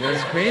 yeah.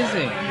 It's crazy.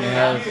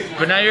 Yes.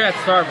 But now you're at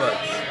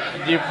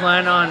Starbucks. Do you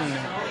plan on...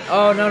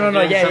 Oh, no.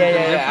 doing Yeah. something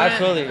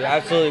different?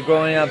 Absolutely.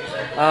 Growing up.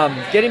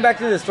 Getting back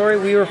to the story,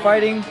 we were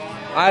fighting.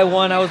 I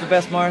won. I was the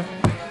best Marth.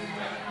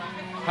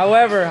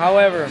 However,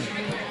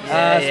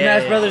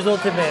 Smash Brothers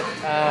Ultimate.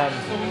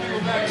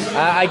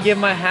 I give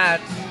my hat.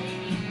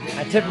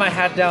 I tip my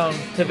hat down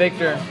to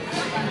Victor.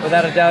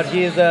 Without a doubt,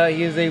 he is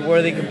a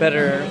worthy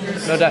competitor,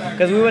 no doubt.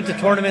 Because we went to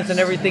tournaments and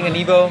everything in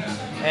Evo,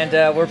 and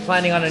we're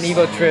planning on an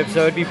Evo trip.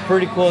 So it'd be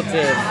pretty cool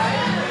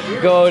to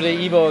go to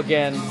Evo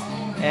again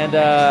and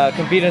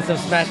compete in some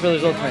Smash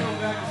Brothers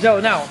Ultimate. So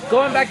now,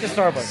 going back to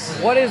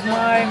Starbucks, what is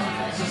my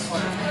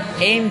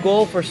aim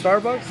goal for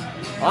Starbucks?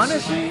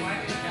 Honestly,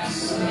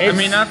 I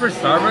mean, not for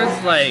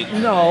Starbucks, like...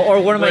 No,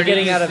 or what am I where do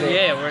getting you out of see- it?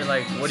 Yeah,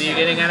 what are you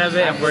getting out of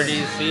it, and where do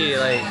you see,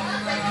 like,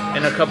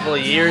 in a couple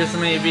of years,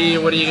 maybe,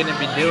 what are you going to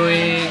be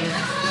doing,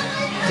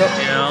 So,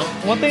 you know?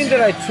 one thing that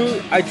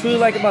I truly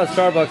like about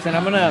Starbucks, and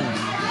I'm gonna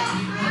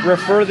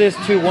refer this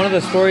to one of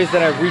the stories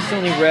that I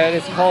recently read.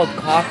 It's called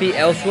Coffee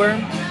Elsewhere.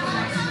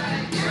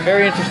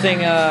 Very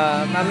interesting.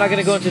 I'm not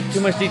gonna go into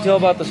too much detail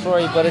about the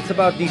story, but it's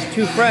about these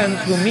two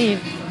friends who meet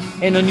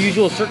in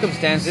unusual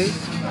circumstances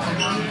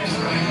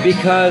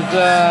because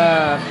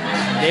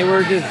they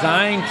were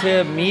designed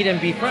to meet and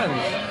be friends.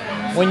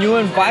 When you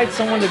invite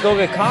someone to go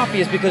get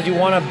coffee, it's because you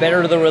want to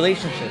better the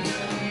relationship,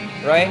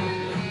 right?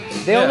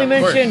 They only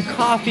of course. mention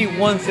coffee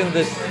once in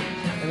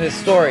this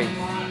story,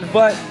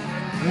 but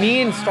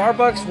me and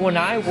Starbucks, when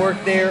I work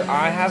there,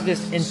 I have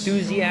this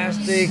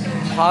enthusiastic,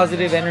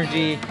 positive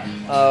energy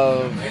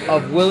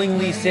of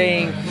willingly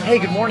saying, "Hey,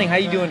 good morning. How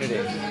you doing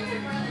today?"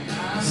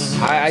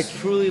 I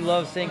truly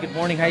love saying good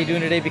morning. How you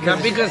doing today? Because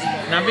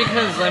Not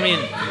because I mean,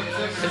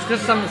 it's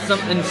because some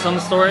in some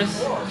stores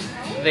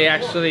they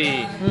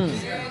actually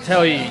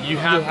tell you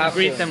have to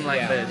greet them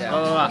like this, yeah.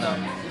 blah, blah,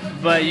 blah.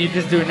 But you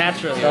just do it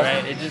naturally,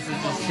 right? It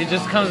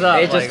just comes up.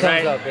 It just like,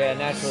 comes right? up, yeah,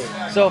 naturally.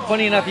 So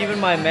funny enough, even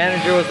my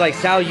manager was like,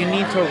 "Sal, you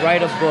need to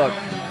write a book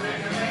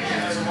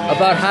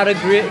about how to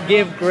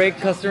give great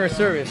customer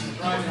service."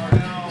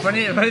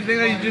 Funny thing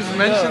that you just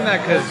mentioned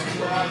that because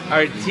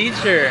our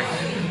teacher,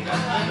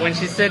 when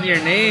she said your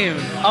name,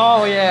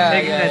 Oh yeah,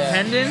 taking yeah.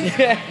 attendance,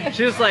 Yeah.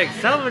 she was like,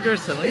 Salvador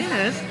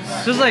Salinas?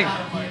 She was like,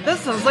 that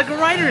sounds like a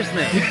writer's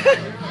name.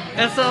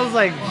 And so I was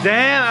like,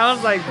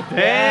 damn.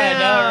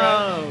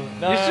 Yeah,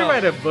 no, You should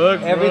write a book,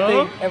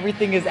 bro.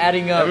 Everything is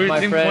adding up, my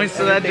Everything friend. points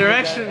to that Everything is-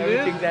 direction, dude.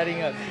 Everything's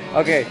adding up.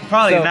 Okay,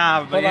 Probably so,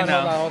 not, but hold you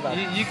on, know. hold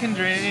on. You can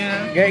dream, you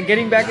know.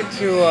 Getting back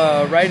into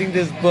writing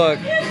this book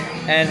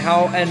and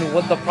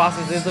what the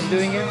process is of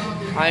doing it,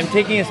 I'm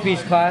taking a speech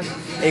class,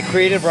 a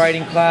creative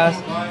writing class,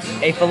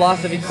 a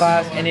philosophy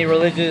class, and a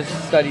religious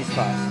studies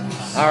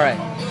class. All right.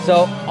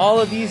 So all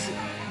of these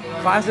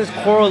classes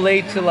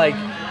correlate to like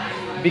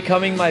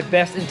becoming my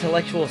best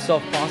intellectual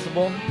self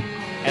possible,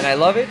 and I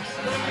love it.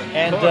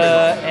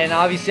 And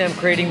obviously I'm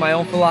creating my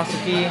own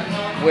philosophy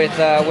with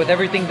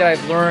everything that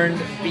I've learned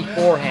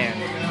beforehand.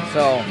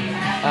 So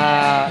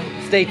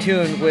stay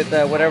tuned with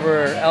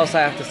whatever else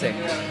I have to say.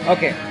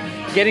 Okay,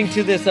 getting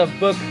to this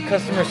book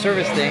customer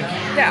service thing.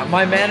 Yeah,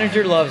 my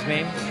manager loves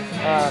me.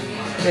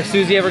 If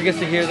Susie ever gets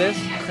to hear this,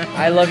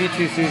 I love you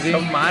too, Susie.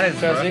 So modest,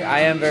 Trust bro. me,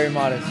 I am very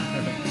modest.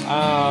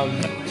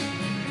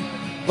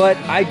 But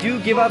I do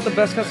give out the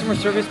best customer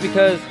service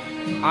because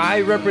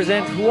I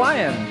represent who I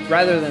am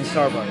rather than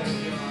Starbucks.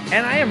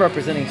 And I am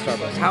representing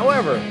Starbucks.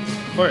 However,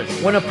 Of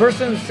course. when a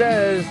person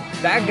says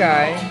that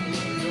guy,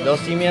 they'll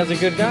see me as a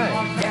good guy.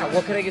 Yeah,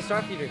 what can I get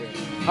started for you today?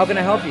 How can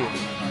I help you?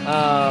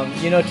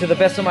 To the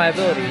best of my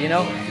ability,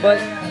 But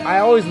I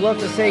always love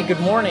to say good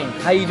morning.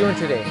 How you doing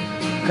today?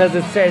 Because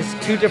it says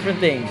two different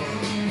things.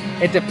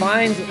 It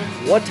defines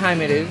what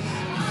time it is,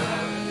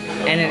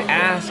 and it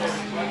asks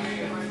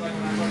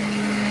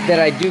that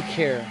I do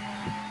care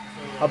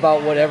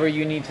about whatever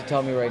you need to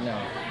tell me right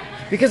now.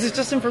 Because it's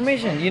just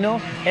information,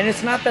 And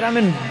it's not that I'm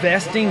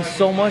investing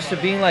so much to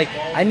being like,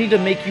 I need to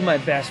make you my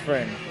best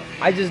friend.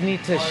 I just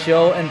need to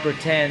show and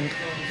pretend.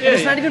 And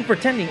it's not even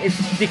pretending. It's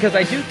because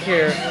I do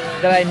care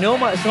that I know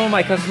some of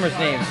my customers'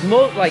 names.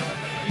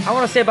 I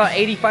want to say about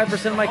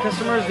 85% of my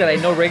customers that I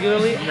know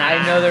regularly,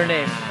 I know their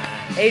names.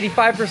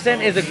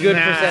 85% is a good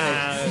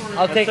percentage.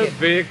 I'll take it. It's a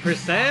big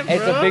percent, bro.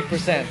 It's a big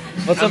percent.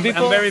 But some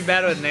people... I'm very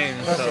bad with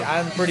names. Trust me, So.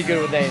 I'm pretty good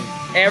with names.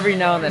 Every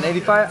now and then,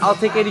 85. I'll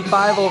take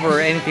 85 over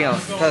anything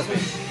else. Trust me.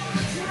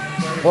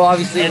 Well,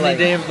 obviously, Any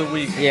day of the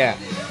week. Yeah.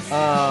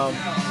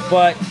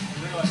 But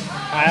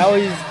I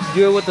always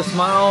do it with a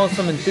smile,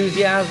 some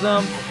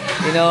enthusiasm,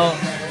 And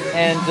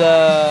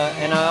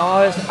I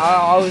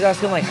always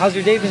ask them like, "How's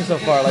your day been so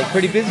far? Like,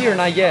 pretty busy or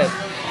not yet?"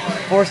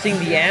 Forcing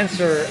the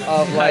answer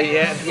of like,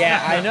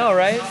 "Yeah, I know,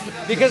 right?"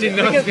 Because She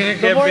knows it's gonna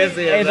get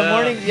busy. In the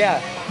morning,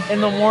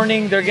 in the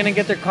morning they're gonna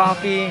get their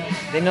coffee.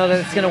 They know that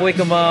it's gonna wake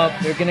them up.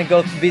 They're gonna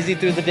go busy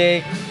through the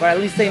day, but at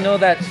least they know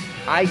that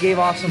I gave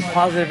off some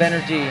positive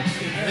energy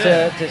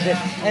to shit.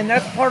 And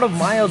that's part of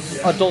my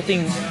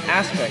adulting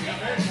aspect.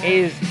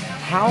 Is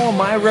how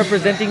am I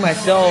representing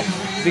myself?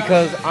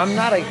 Because I'm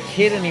not a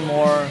kid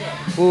anymore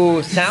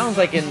who sounds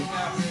like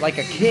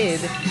a kid.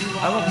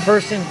 I'm a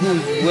person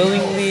who's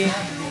willingly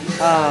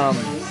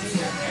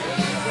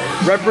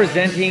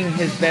representing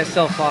his best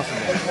self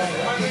possible.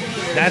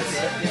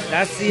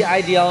 That's the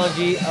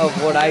ideology of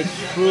what I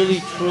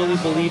truly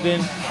believe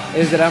in,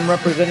 is that I'm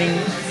representing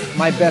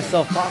my best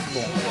self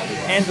possible.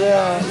 And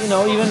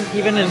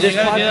even in this You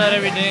gotta do that podcast,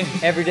 every day.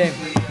 every day,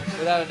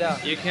 without a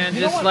doubt. You can't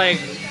You know just what? like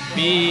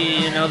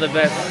be, the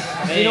best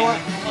thing. You know what?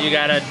 You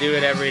gotta do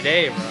it every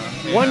day,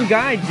 bro. One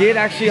guy did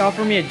actually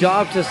offer me a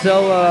job to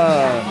sell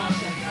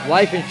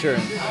life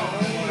insurance.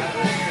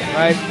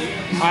 Right?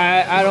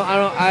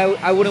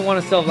 I wouldn't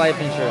want to sell life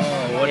insurance.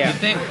 What do you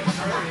think?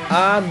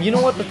 You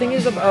know what the thing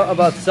is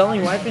about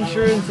selling life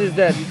insurance is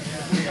that,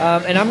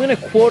 and I'm gonna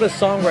quote a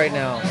song right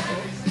now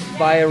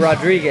by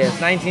Rodriguez,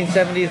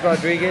 1970s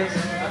Rodriguez,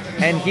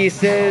 and he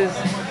says,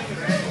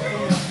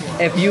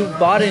 "If you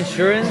bought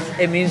insurance,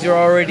 it means you're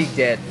already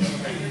dead."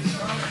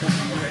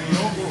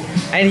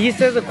 And he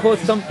says a quote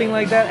something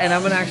like that, and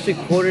I'm gonna actually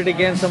quote it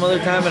again some other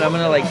time, and I'm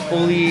gonna like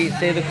fully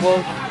say the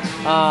quote.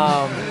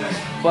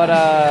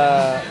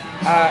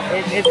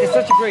 It's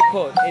such a great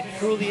quote. It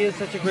truly is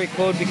such a great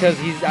quote because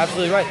he's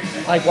absolutely right.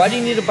 Like, why do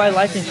you need to buy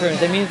life insurance?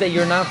 That means that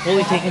you're not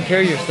fully taking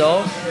care of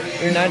yourself.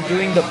 You're not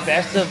doing the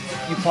best of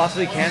you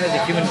possibly can as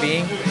a human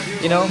being,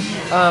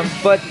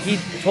 But he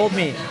told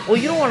me, well,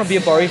 you don't want to be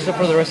a barista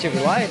for the rest of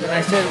your life. And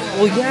I said,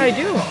 well, yeah, I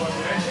do.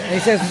 And he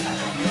says,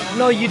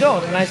 no, you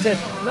don't. And I said,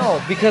 no,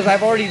 because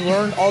I've already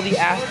learned all the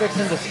aspects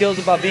and the skills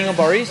about being a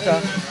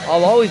barista.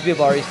 I'll always be a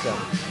barista.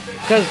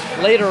 Because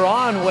later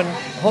on, when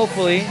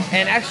hopefully,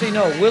 and actually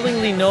no,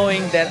 willingly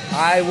knowing that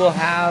I will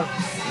have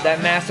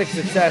that massive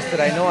success that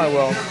I know I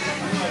will,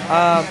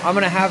 I'm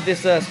going to have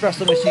this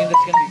espresso machine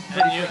that's going to be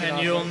pretty And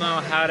awesome. you'll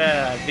know how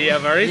to be a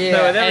barista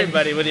Yeah, with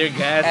everybody, with your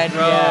guests,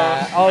 bro.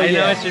 I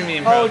know what you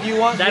mean, bro. Oh, do you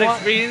want that you want-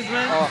 experience,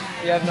 man? Oh,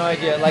 you have no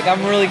idea. Like,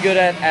 I'm really good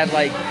at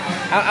like,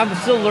 I'm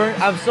still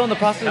in the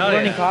process of Hell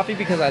learning yeah. coffee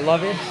because I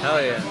love it. Hell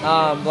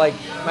yeah. Like,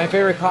 my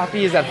favorite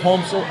coffee is at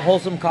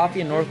Wholesome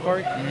Coffee in North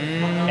Park,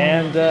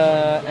 and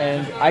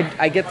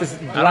I get this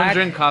black. I don't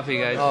drink coffee,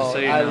 guys. Oh, just so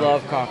you know. I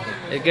love coffee.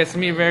 It gets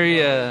me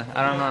very. I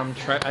don't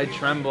know. I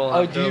tremble.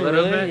 Oh, after do you a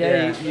little really? bit.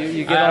 Yeah,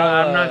 you get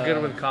all. I'm not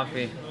good with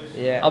coffee.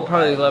 Yeah, I'll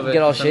probably love it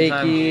Get all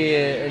sometime. shaky.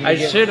 And you I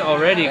get- should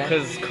already, Yeah.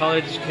 because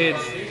college kids,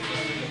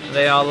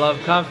 they all love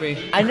coffee.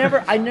 I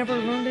never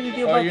learned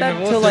anything about that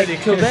university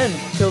till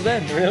kids.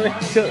 then. Really?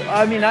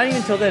 I mean, not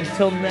even till then,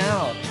 till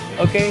now.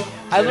 Okay,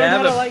 I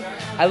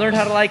learned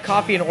how to like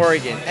coffee in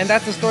Oregon, and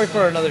that's a story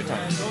for another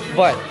time.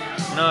 But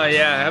No,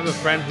 yeah, I have a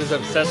friend who's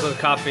obsessed with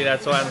coffee.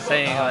 That's what I'm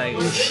saying. Like,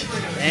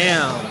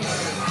 damn,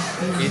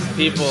 these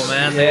people,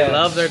 man, they Yeah.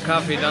 love their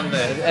coffee, don't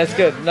they? that's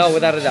good. No,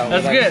 without a doubt.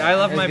 That's without a good. doubt. I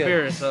love That's my good.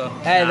 beer, so.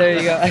 Hey, there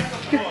you go.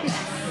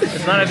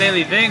 it's not a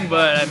daily thing,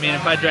 but I mean,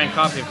 if I drank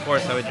coffee, of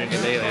course I would drink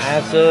it daily.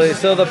 Absolutely.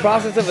 So the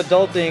process of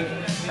adulting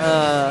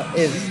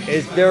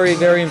is very,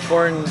 very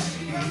important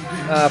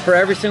for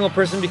every single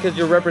person because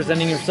you're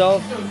representing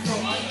yourself.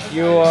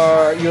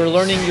 You're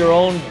learning your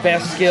own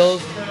best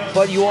skills,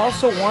 but you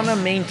also want to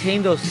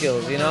maintain those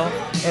skills. You know,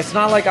 it's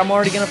not like I'm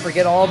already gonna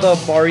forget all the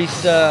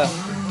barista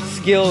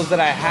skills that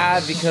I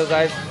had because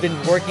I've been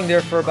working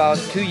there for about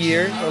 2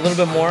 years, a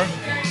little bit more.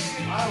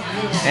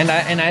 And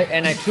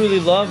I truly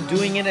love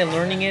doing it and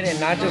learning it, and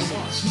not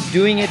just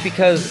doing it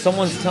because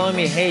someone's telling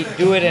me, hey,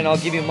 do it and I'll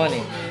give you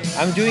money.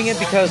 I'm doing it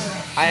because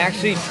I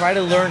actually try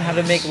to learn how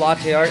to make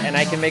latte art, and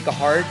I can make a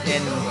heart,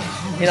 and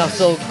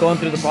still going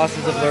through the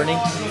process of learning.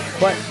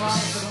 But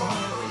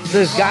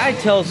this guy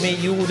tells me,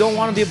 you don't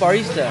want to be a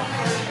barista.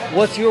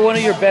 What's one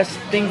of your best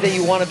things that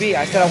you want to be?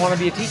 I said, I want to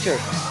be a teacher.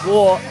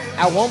 Well,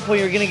 at one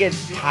point you're gonna get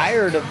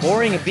tired of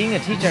boring of being a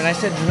teacher, and I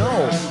said,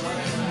 no.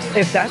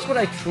 If that's what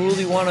I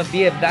truly want to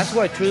be, if that's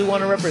what I truly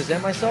want to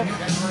represent myself,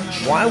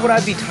 why would I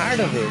be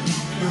tired of it?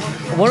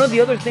 One of the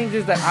other things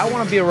is that I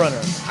want to be a runner.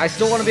 I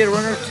still want to be a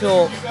runner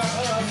till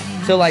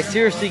I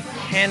seriously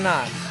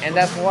cannot. And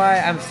that's why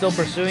I'm still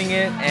pursuing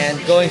it and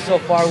going so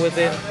far with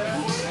it.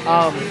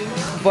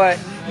 But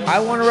I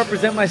want to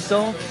represent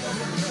myself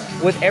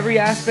with every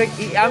aspect.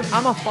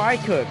 I'm a fry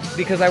cook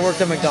because I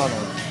worked at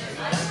McDonald's.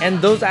 And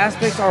those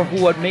aspects are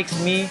what makes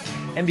me,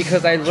 and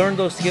because I learned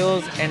those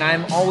skills, and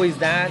I'm always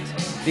that.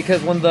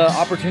 Because when the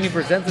opportunity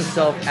presents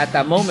itself at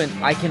that moment,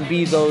 I can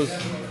be those,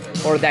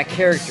 or that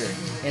character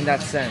in that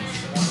sense.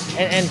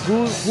 And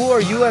who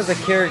are you as a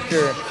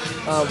character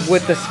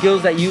with the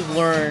skills that you've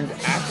learned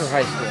after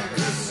high school?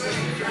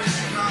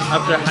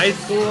 After high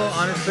school,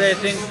 honestly, I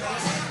think,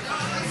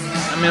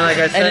 like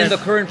I said... And in the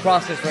current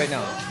process right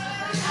now?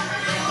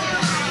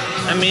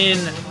 I mean,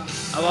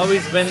 I've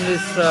always been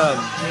this,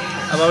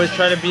 I've always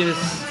tried to be this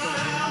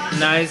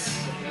nice,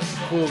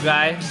 cool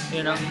guy,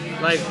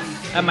 like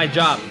at my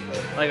job.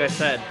 Like I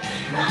said,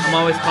 I'm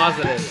always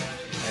positive.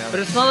 But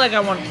it's not like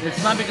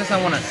it's not because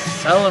I want to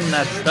sell them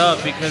that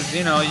stuff, because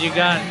you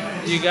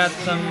got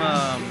some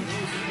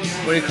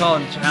what do you call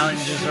them,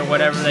 challenges or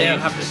whatever that you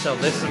have to sell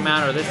this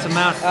amount or this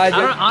amount. I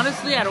don't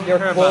your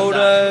care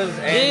quotas about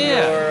that. And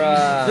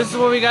your this is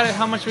what we got,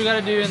 how much we got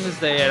to do in this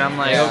day, and I'm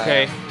like,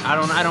 okay, I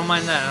don't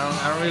mind that.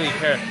 I don't really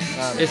care.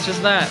 It's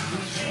just that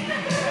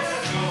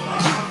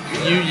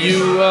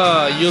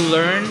you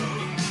learn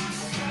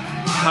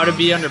how to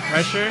be under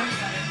pressure.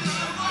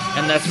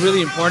 And that's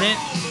really important.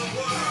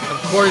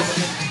 Of course,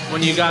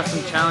 when you got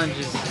some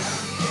challenges,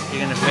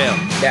 you're gonna fail.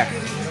 Yeah.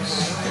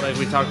 Like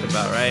we talked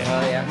about, right?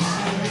 Oh, yeah.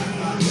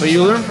 But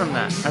you learn from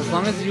that. As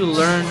long as you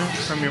learn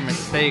from your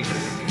mistakes,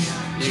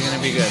 you're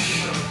gonna be good.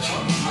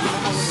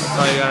 That's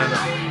all you gotta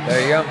know.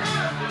 There you go.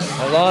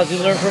 As long as you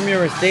learn from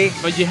your mistakes.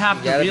 But you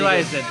have to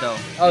realize it, though.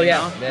 Oh,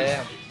 yeah. Know?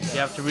 Yeah. You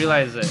have to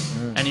realize it,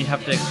 and you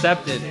have to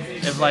accept it.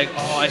 If like,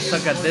 oh, I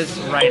suck at this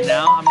right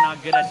now, I'm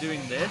not good at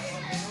doing this,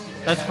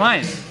 that's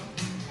fine.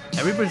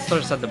 Everybody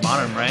starts at the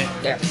bottom, right?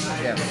 Yeah.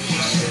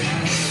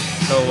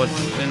 So what's,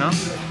 you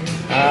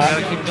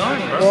gotta keep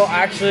going, bro. Well,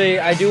 actually,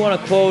 I do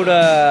want to quote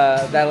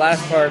that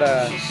last part.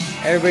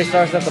 Everybody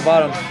starts at the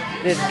bottom.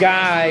 This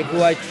guy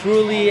who I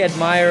truly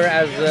admire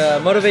as a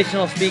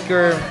motivational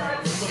speaker,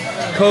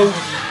 coach,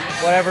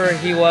 whatever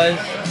he was,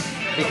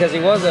 because he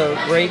was a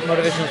great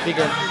motivational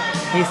speaker.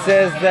 He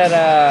says that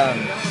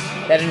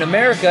in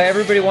America,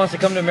 everybody wants to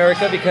come to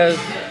America because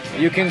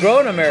you can grow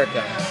in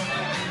America.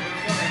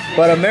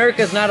 But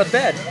America's not a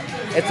bed,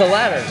 it's a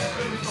ladder.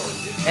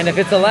 And if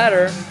it's a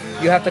ladder,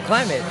 you have to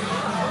climb it.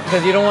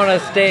 Because you don't want to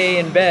stay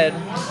in bed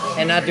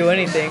and not do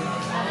anything.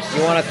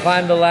 You want to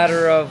climb the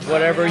ladder of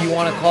whatever you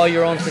want to call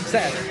your own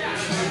success.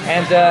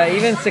 And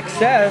even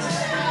success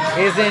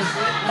isn't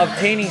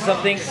obtaining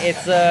something,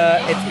 it's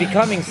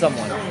becoming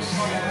someone.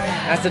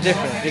 That's the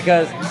difference.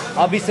 Because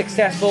I'll be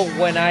successful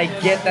when I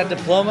get that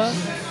diploma.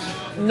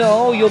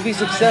 No, you'll be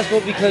successful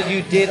because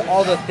you did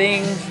all the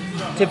things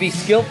to be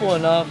skillful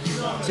enough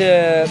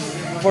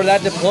for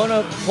that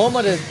diploma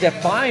to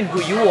define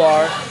who you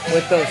are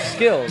with those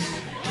skills.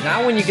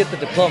 Not when you get the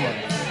diploma,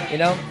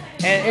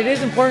 And it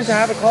is important to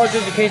have a college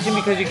education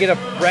because you get a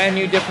brand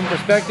new, different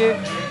perspective.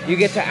 You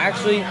get to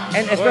actually,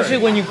 and especially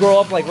when you grow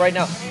up, like right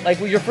now, like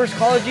with your first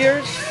college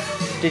years,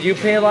 did you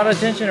pay a lot of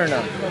attention or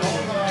not?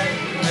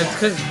 It's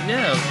because,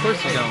 of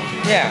course you don't.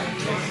 Yeah.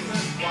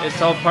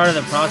 It's all part of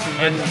the process,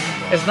 and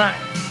it's not,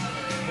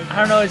 I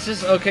don't know, it's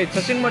just, okay,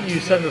 touching what you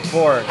said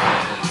before,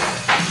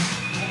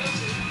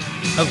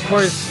 of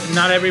course,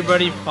 not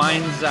everybody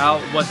finds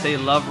out what they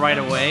love right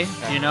away,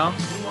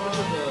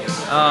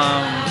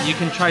 You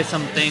can try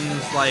some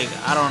things like,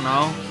 I don't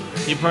know,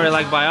 you probably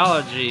like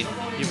biology,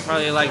 you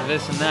probably like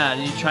this and that,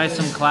 you try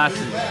some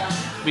classes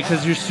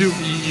because you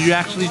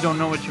actually don't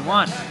know what you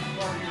want.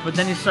 But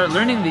then you start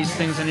learning these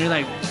things and you're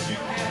like,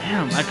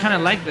 damn, I kind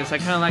of like this, I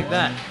kind of like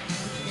that.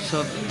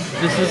 So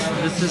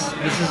this is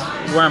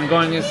where I'm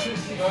going, is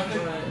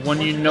when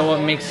you know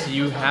what makes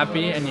you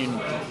happy and you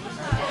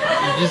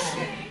just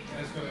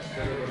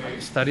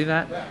study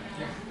that,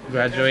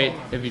 graduate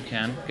if you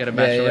can, get a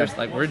bachelor's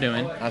like we're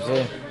doing.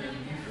 Absolutely.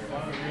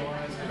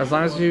 as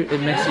long as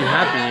it makes you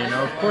happy, you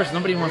know. Of course,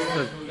 nobody wants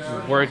to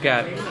work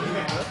at,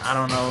 I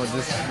don't know,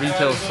 this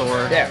retail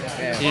store. Yeah.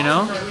 You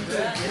know.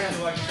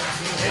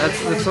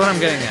 That's what I'm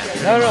getting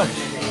at. No.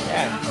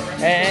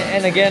 Yeah.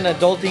 And again,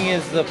 adulting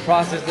is the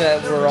process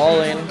that we're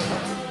all in.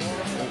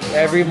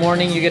 Every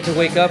morning you get to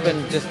wake up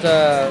and just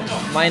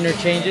minor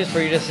changes for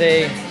you to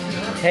say,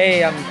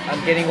 hey,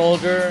 I'm getting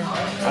older,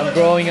 I'm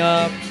growing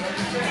up,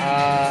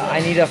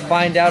 I need to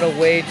find out a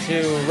way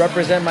to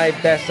represent my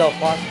best self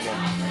possible.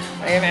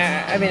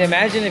 I mean,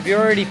 imagine if you're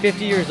already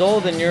 50 years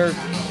old and you're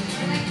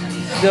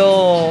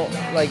still,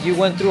 like, you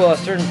went through a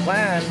certain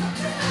plan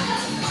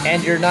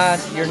and you're not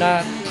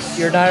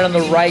on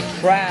the right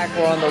track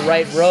or on the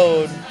right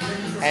road,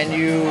 and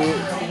you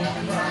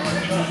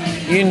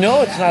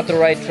know it's not the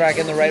right track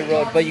and the right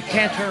road, but you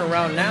can't turn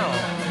around now,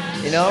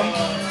 you know?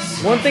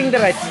 One thing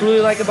that I truly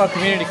like about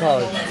community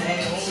college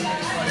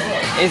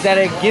is that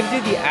it gives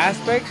you the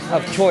aspect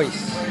of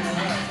choice.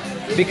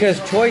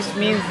 Because choice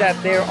means that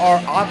there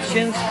are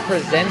options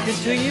presented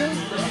to you,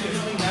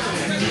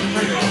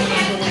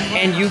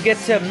 and you get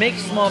to make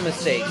small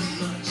mistakes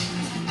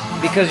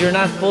because you're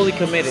not fully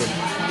committed.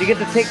 You get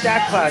to take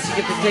that class, you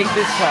get to take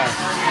this class,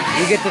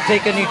 you get to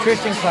take a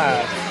nutrition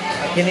class,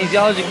 a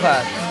kinesiology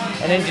class,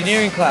 an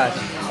engineering class,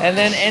 and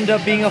then end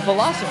up being a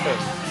philosopher.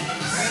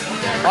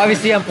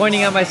 Obviously, I'm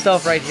pointing at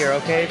myself right here,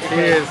 okay?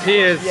 He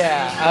is.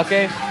 Yeah,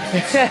 okay?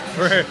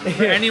 for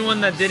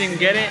anyone that didn't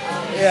get it,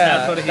 yeah,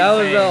 that's what he's that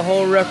was saying. a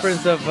whole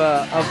reference of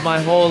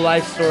my whole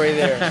life story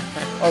there,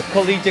 or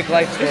collegiate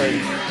life story.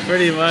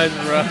 Pretty much,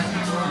 bro.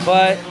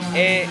 But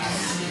it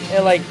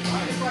like,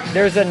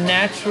 there's a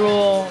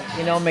natural,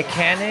 you know,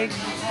 mechanic.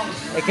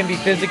 It can be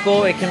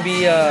physical, it can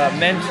be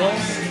mental,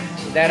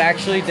 that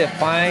actually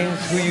defines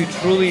who you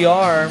truly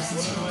are,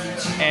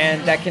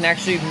 and that can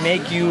actually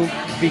make you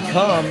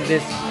become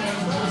this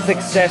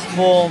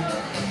successful,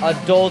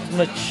 adult,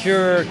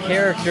 mature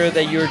character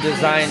that you're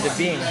designed to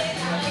be.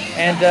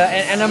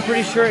 And I'm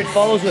pretty sure it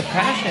follows with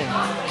passion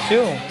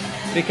too,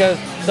 because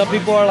some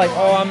people are like,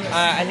 oh,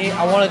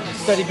 I want to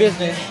study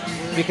business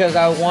because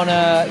I want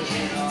to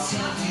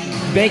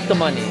make the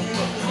money.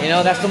 You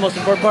know, that's the most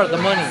important part, the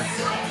money.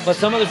 But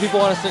some other people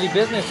want to study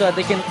business so that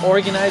they can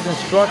organize and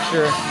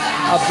structure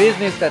a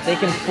business that they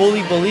can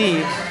fully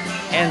believe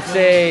and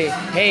say,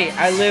 hey,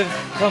 I live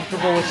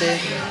comfortable with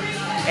this,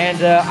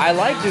 and I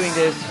like doing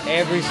this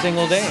every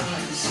single day.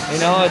 You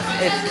know,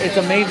 it's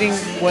amazing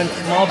when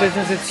small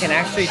businesses can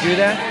actually do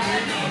that,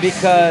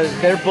 because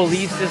their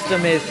belief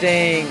system is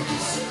saying,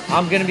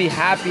 I'm going to be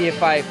happy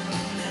if I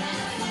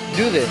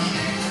do this.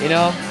 You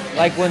know,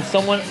 like when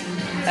someone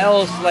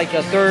else, like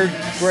a third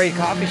grade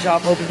coffee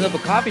shop, opens up a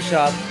coffee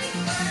shop,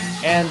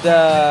 and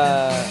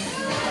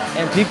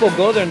people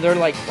go there and they're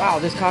like, wow,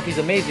 this coffee's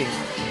amazing.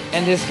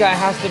 And this guy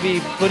has to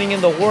be putting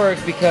in the work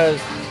because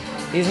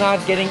he's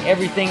not getting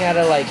everything out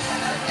of like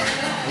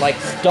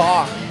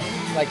stock,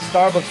 like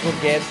Starbucks would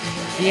get.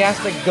 He has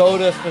to go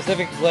to a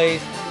specific place,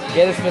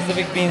 get a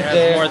specific beans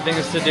there. More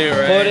things to do,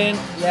 right? Put in,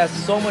 yeah,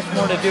 so much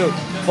more to do.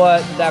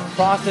 But that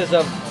process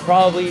of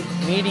probably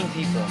meeting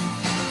people,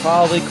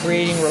 probably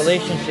creating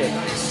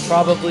relationships,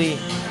 probably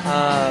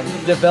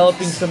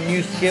developing some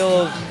new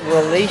skills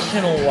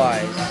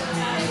relational-wise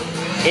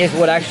is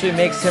what actually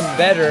makes him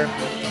better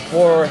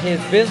for his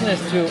business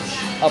to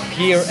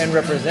appear and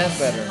represent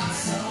better.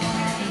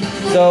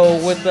 So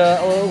with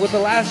the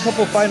last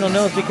couple final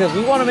notes, because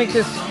we want to make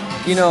this,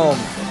 you know,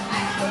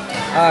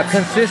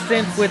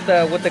 consistent with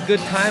a good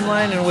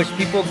timeline in which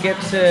people get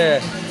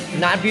to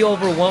not be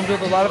overwhelmed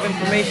with a lot of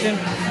information.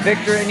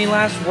 Victor, any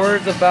last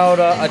words about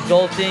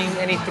adulting?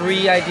 Any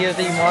 3 ideas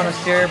that you want to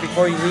share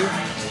before you leave?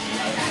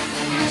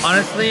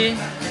 Honestly,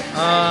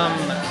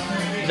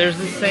 there's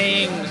this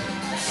saying,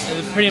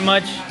 pretty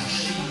much,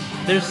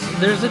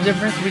 there's a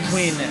difference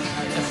between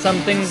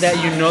something that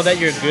you know that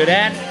you're good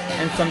at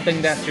and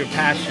something that's your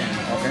passion.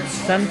 Okay.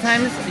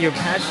 Sometimes your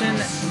passion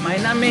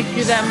might not make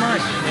you that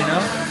much, you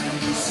know?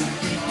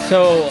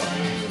 So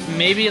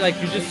maybe, like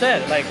you just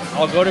said, like,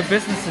 I'll go to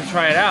business and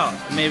try it out.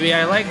 Maybe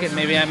I like it,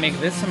 maybe I make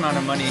this amount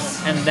of money,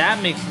 and that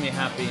makes me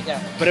happy.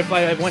 Yeah. But if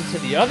I went to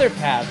the other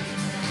path,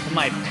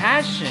 my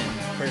passion,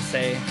 per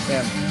se,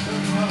 Yeah.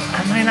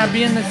 I might not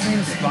be in the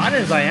same spot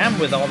as I am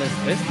with all this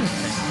business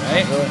thing,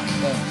 right?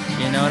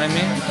 You know what I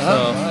mean?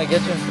 So, I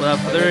get you. without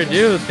further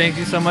ado, thank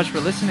you so much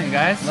for listening,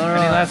 guys. No, Any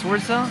last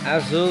words, Sal?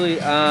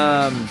 Absolutely.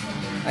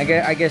 I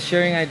guess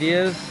sharing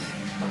ideas.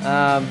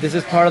 This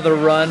is part of the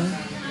run.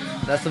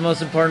 That's the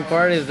most important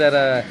part, is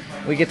that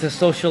we get to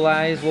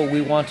socialize what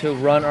we want to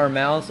run our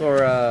mouths.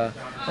 Or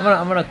I'm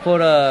gonna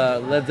quote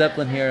Led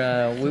Zeppelin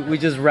here. We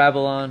just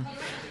rabble on.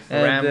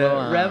 And,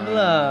 ramble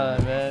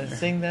on, man.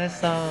 Sing that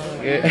song.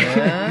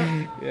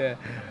 Yeah. Yeah.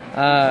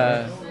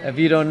 If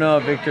you don't know,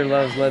 Victor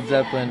loves Led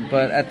Zeppelin.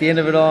 But at the end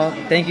of it all,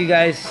 thank you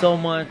guys so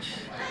much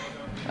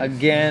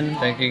again.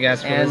 Thank you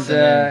guys for listening.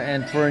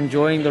 And for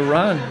enjoying the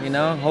run. You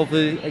know,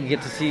 hopefully I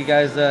get to see you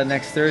guys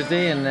next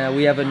Thursday, and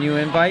we have a new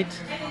invite.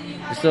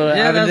 We still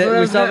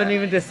haven't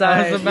even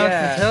decided. I was about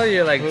to tell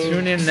you, like,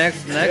 tune in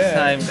next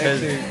time,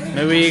 because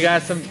maybe you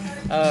got some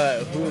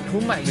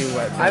Who might be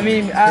what? I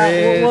mean,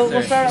 Chris we'll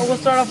or- start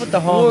off with the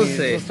homies. We'll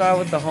see. We'll start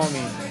with the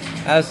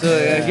homies.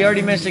 Absolutely. Yeah. If you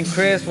already mentioned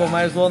Chris, well,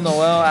 might as well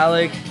Noel,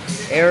 Alec,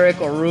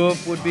 Eric, or Rup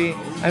would be.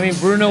 I mean,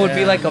 Bruno would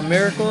be Yeah. like a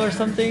miracle or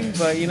something,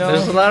 but you know.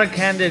 There's a lot of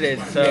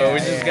candidates, so Yeah, we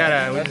just yeah.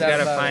 gotta No doubt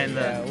about find it,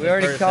 the. yeah. the We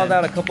already person. called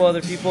out a couple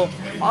other people.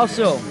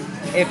 Also,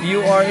 if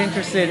you are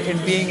interested in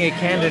being a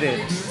candidate,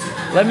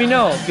 let me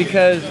know,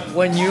 because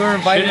when you are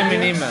invited, Shoot him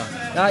an here-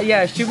 email.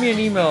 yeah, shoot me an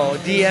email,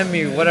 DM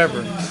me,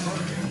 whatever.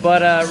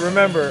 But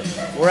remember,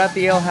 we're at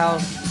the Ale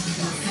House.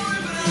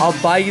 I'll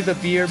buy you the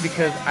beer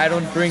because I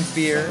don't drink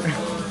beer.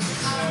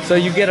 So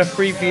you get a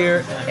free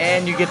beer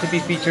and you get to be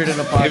featured in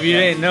a podcast. If you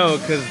didn't know,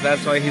 because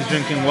that's why he's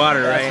drinking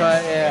water, That's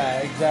right? right. Yeah,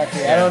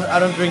 exactly. I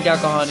don't drink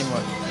alcohol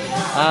anymore.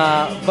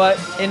 But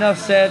enough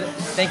said.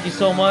 Thank you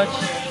so much.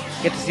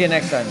 Get to see you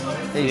next time.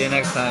 See you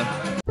next time.